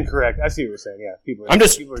 so it's incorrect. I see what you're saying. Yeah, I'm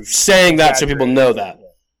just saying that so people know that.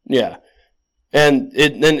 Yeah, and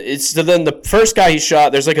then the first guy he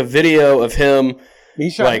shot. There's a video of him. He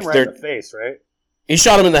shot him right in the face, right? He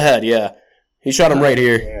shot him in the head. Yeah, he shot him right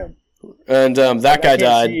here. Damn. And that guy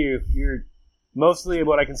died. See you. You're mostly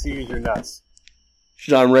what I can see is your nuts.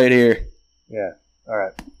 Shot him right here. Yeah. All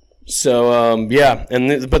right. So yeah,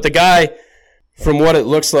 but the guy, from what it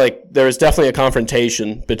looks like, there was definitely a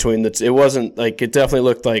confrontation between the. It wasn't it definitely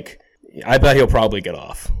looked like. I bet he'll probably get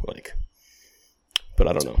off. But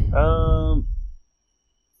I don't know.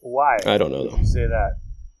 Why? I don't know though. You say that.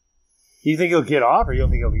 Do you think he'll get off, or you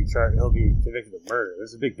don't think he'll be charged? He'll be convicted of murder.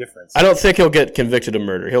 There's a big difference. I don't think he'll get convicted of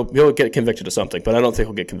murder. He'll get convicted of something, but I don't think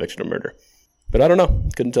he'll get convicted of murder. But I don't know.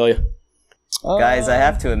 Couldn't tell you. Guys, I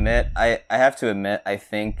have to admit, I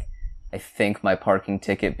think my parking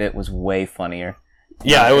ticket bit was way funnier.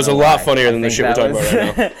 Yeah, it was a lot funnier than the shit we're talking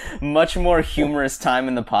about right now. Much more humorous time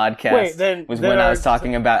in the podcast when I was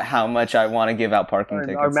talking about how much I want to give out parking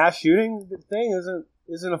tickets. Our mass shooting thing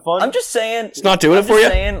isn't a fun. I'm just saying, it's not doing it for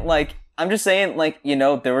you. I'm just saying,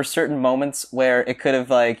 there were certain moments where it could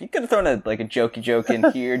have, you could have thrown a jokey joke in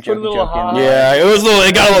here, jokey joke in there. Yeah,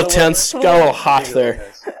 it got a little tense, got a little hot there.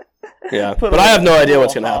 Yeah, but I have no idea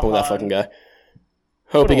what's going to happen with that fucking guy.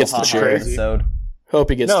 Hope he gets the chair. Hope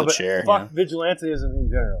he gets the chair. Fuck vigilantism in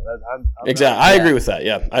general. Exactly, I agree with that.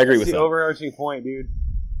 Yeah, I agree with that. That's the overarching point, dude.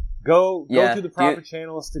 Go through the proper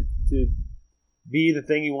channels to be the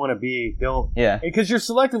thing you want to be. Don't. Yeah. Because you're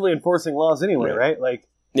selectively enforcing laws anyway, right?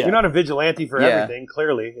 You're not a vigilante for everything,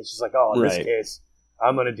 clearly. It's just in this case,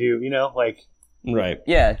 I'm going to do, Right.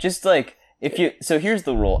 Yeah, just so here's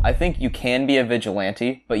the rule. I think you can be a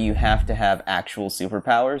vigilante, but you have to have actual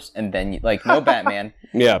superpowers, and then, no Batman.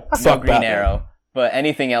 Yeah, no Green Arrow. But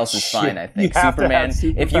anything else is fine, I think. Superman,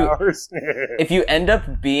 if you end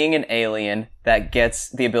up being an alien that gets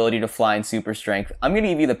the ability to fly in super strength, I'm going to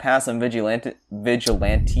give you the pass on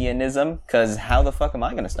vigilantianism, because how the fuck am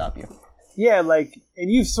I going to stop you? Yeah, and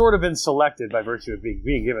you've sort of been selected by virtue of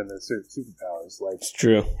being given the superpowers. It's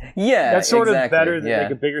true. Yeah, that's sort of better than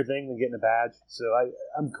a bigger thing than getting a badge. So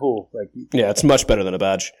I'm cool. Yeah, it's much better than a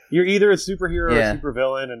badge. You're either a superhero or a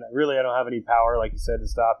supervillain, and really I don't have any power, like you said, to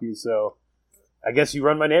stop you. So I guess you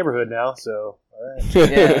run my neighborhood now. So all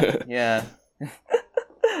right. Yeah.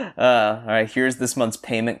 All right, here's this month's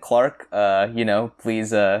payment, Clark.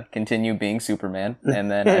 Please continue being Superman, and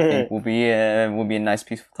then I think we'll be in nice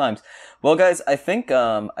peaceful times. Well, guys, I think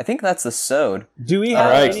that's the sode. Do we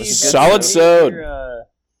have any solid sode?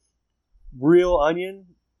 Realer onion?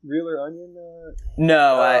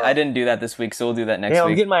 No, I didn't do that this week, so we'll do that next week.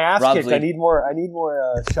 I'm getting my ass kicked. I need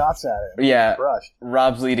more shots at it. Yeah,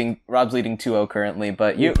 Rob's leading 2-0 currently,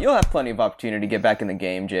 but you'll have plenty of opportunity to get back in the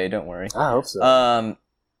game, Jay. Don't worry. I hope so.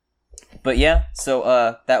 But yeah,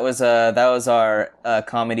 so that was our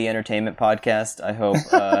comedy entertainment podcast. I hope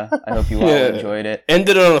you all enjoyed it.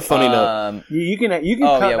 Ended it on a funny note. You can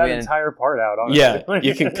cut that entire part out. Honestly. Yeah,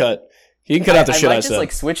 you can cut. You can cut out the shit I said.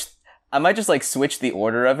 I might just switch the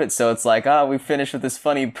order of it, so it's we finished with this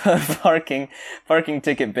funny parking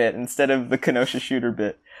ticket bit instead of the Kenosha shooter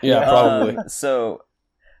bit. Yeah, probably. So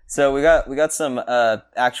we got some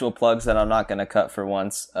actual plugs that I'm not gonna cut for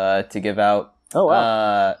once to give out. Oh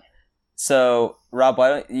wow. So Rob, why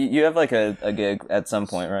don't you have like a gig at some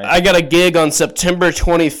point, right? I got a gig on September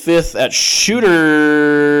 25th at Shooters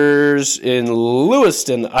in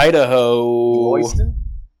Lewiston, Idaho. Lewiston?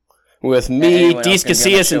 With me, Anyone Dees else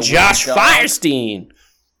gonna Casillas, and give us Josh a weird Firestein.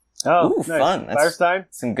 Oh, Ooh, nice. fun. That's Firestein?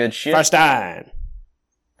 some good shit. Firestein.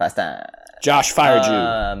 Josh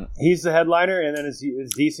Firejew. He's the headliner, and then is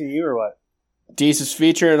Dees and you, or what? Dees is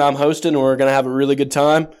featuring, and I'm hosting, and we're going to have a really good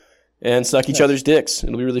time and suck each other's dicks.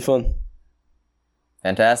 It'll be really fun.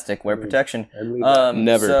 Fantastic. Wear protection.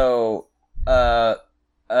 Never. So,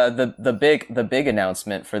 the big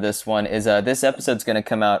announcement for this one is this episode's going to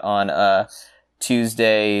come out on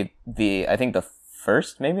Tuesday. I think the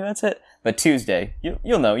 1st. Maybe that's it. But Tuesday,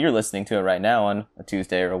 you'll know. You're listening to it right now on a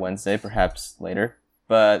Tuesday or a Wednesday, perhaps later.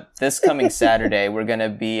 But this coming Saturday, we're going to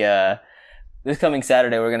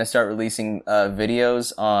start releasing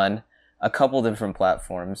videos on a couple different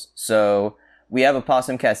platforms. So we have a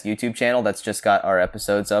PossumCast YouTube channel that's just got our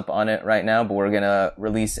episodes up on it right now, but we're going to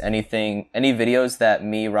release any videos that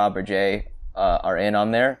me, Rob, or Jay are in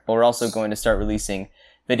on there. But we're also going to start releasing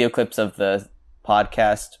video clips of the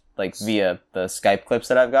podcast, like via the Skype clips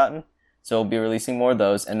that I've gotten. So we'll be releasing more of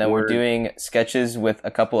those. And then we're doing sketches with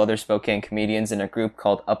a couple other Spokane comedians in a group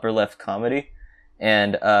called Upper Left Comedy.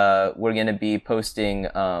 And we're going to be posting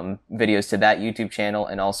videos to that YouTube channel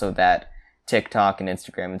and also that TikTok and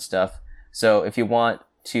Instagram and stuff. So if you want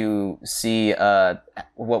to see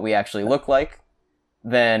what we actually look like,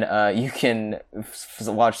 then you can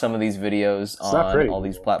watch some of these videos on all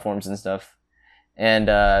these platforms and stuff. And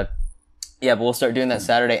but we'll start doing that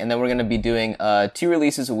Saturday. And then we're going to be doing 2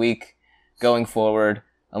 releases a week going forward,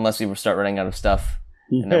 unless we start running out of stuff,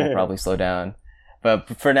 and then we'll probably slow down.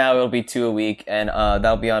 But for now, it'll be 2 a week, and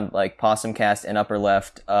that'll be on like PossumCast and Upper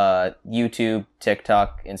Left, YouTube,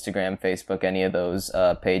 TikTok, Instagram, Facebook, any of those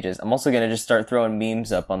pages. I'm also gonna just start throwing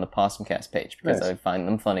memes up on the PossumCast page because I find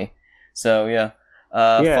them funny. So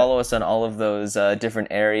follow us on all of those different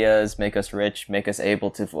areas. Make us rich. Make us able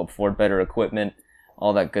to afford better equipment.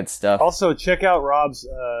 All that good stuff. Also, check out Rob's.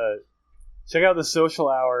 Check out the Social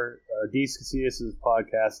Hour, Dees Casillas'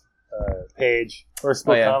 podcast page, or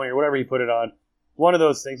Spoke Comedy, or whatever he put it on. One of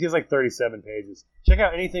those things. He has like 37 pages. Check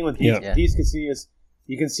out anything with Dees Casillas.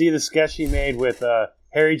 You can see the sketch he made with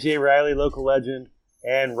Harry J. Riley, local legend,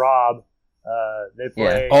 and Rob. They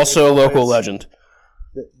play. Also a local legend.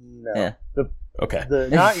 Okay.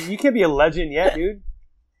 You can't be a legend yet, dude.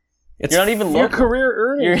 You're not even local. Your career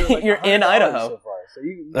earnings. You're in Idaho. So far, so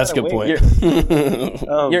that's a good point.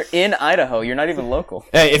 You're in Idaho. You're not even local.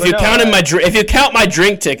 Hey, if you count my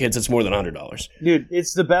drink tickets, it's more than $100. Dude,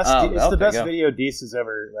 it's the best. It's the best video Dees has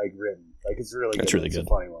ever written. Like, it's really good. It's really good. It's a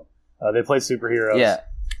funny one. They play superheroes. Yeah.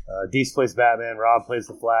 Dees plays Batman. Rob plays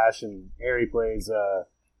the Flash, and Harry plays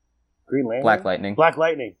Green Lantern. Black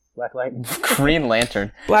Lightning. Green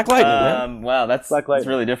Lantern. Black Lightning. Wow, that's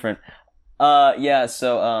really different.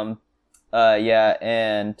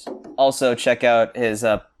 And also check out his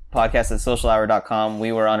podcast at socialhour.com.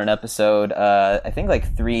 We were on an episode, I think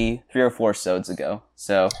like 3 or 4 episodes ago.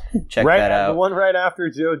 So check that out. The one right after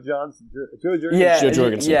Joe Jorgensen. Joe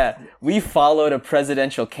Jorgensen. Yeah, we followed a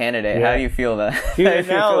presidential candidate. Yeah. How do you feel that? Dude,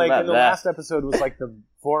 now, like in the last episode was like the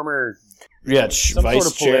former, some vice sort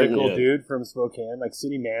of political dude from Spokane, like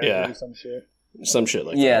city manager or some shit. Some shit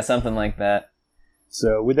like that. Yeah, something like that.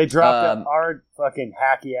 So they dropped our fucking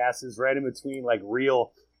hacky asses right in between like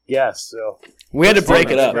real guests. So we had to break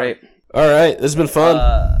it up. Great. All right, this has been fun.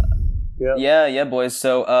 Yeah, boys.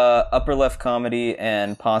 So Upper Left Comedy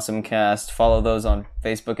and PossumCast. Follow those on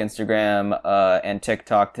Facebook, Instagram, and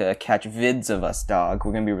TikTok to catch vids of us, dog.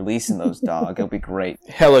 We're gonna be releasing those, dog. It'll be great.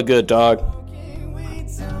 Hella good, dog.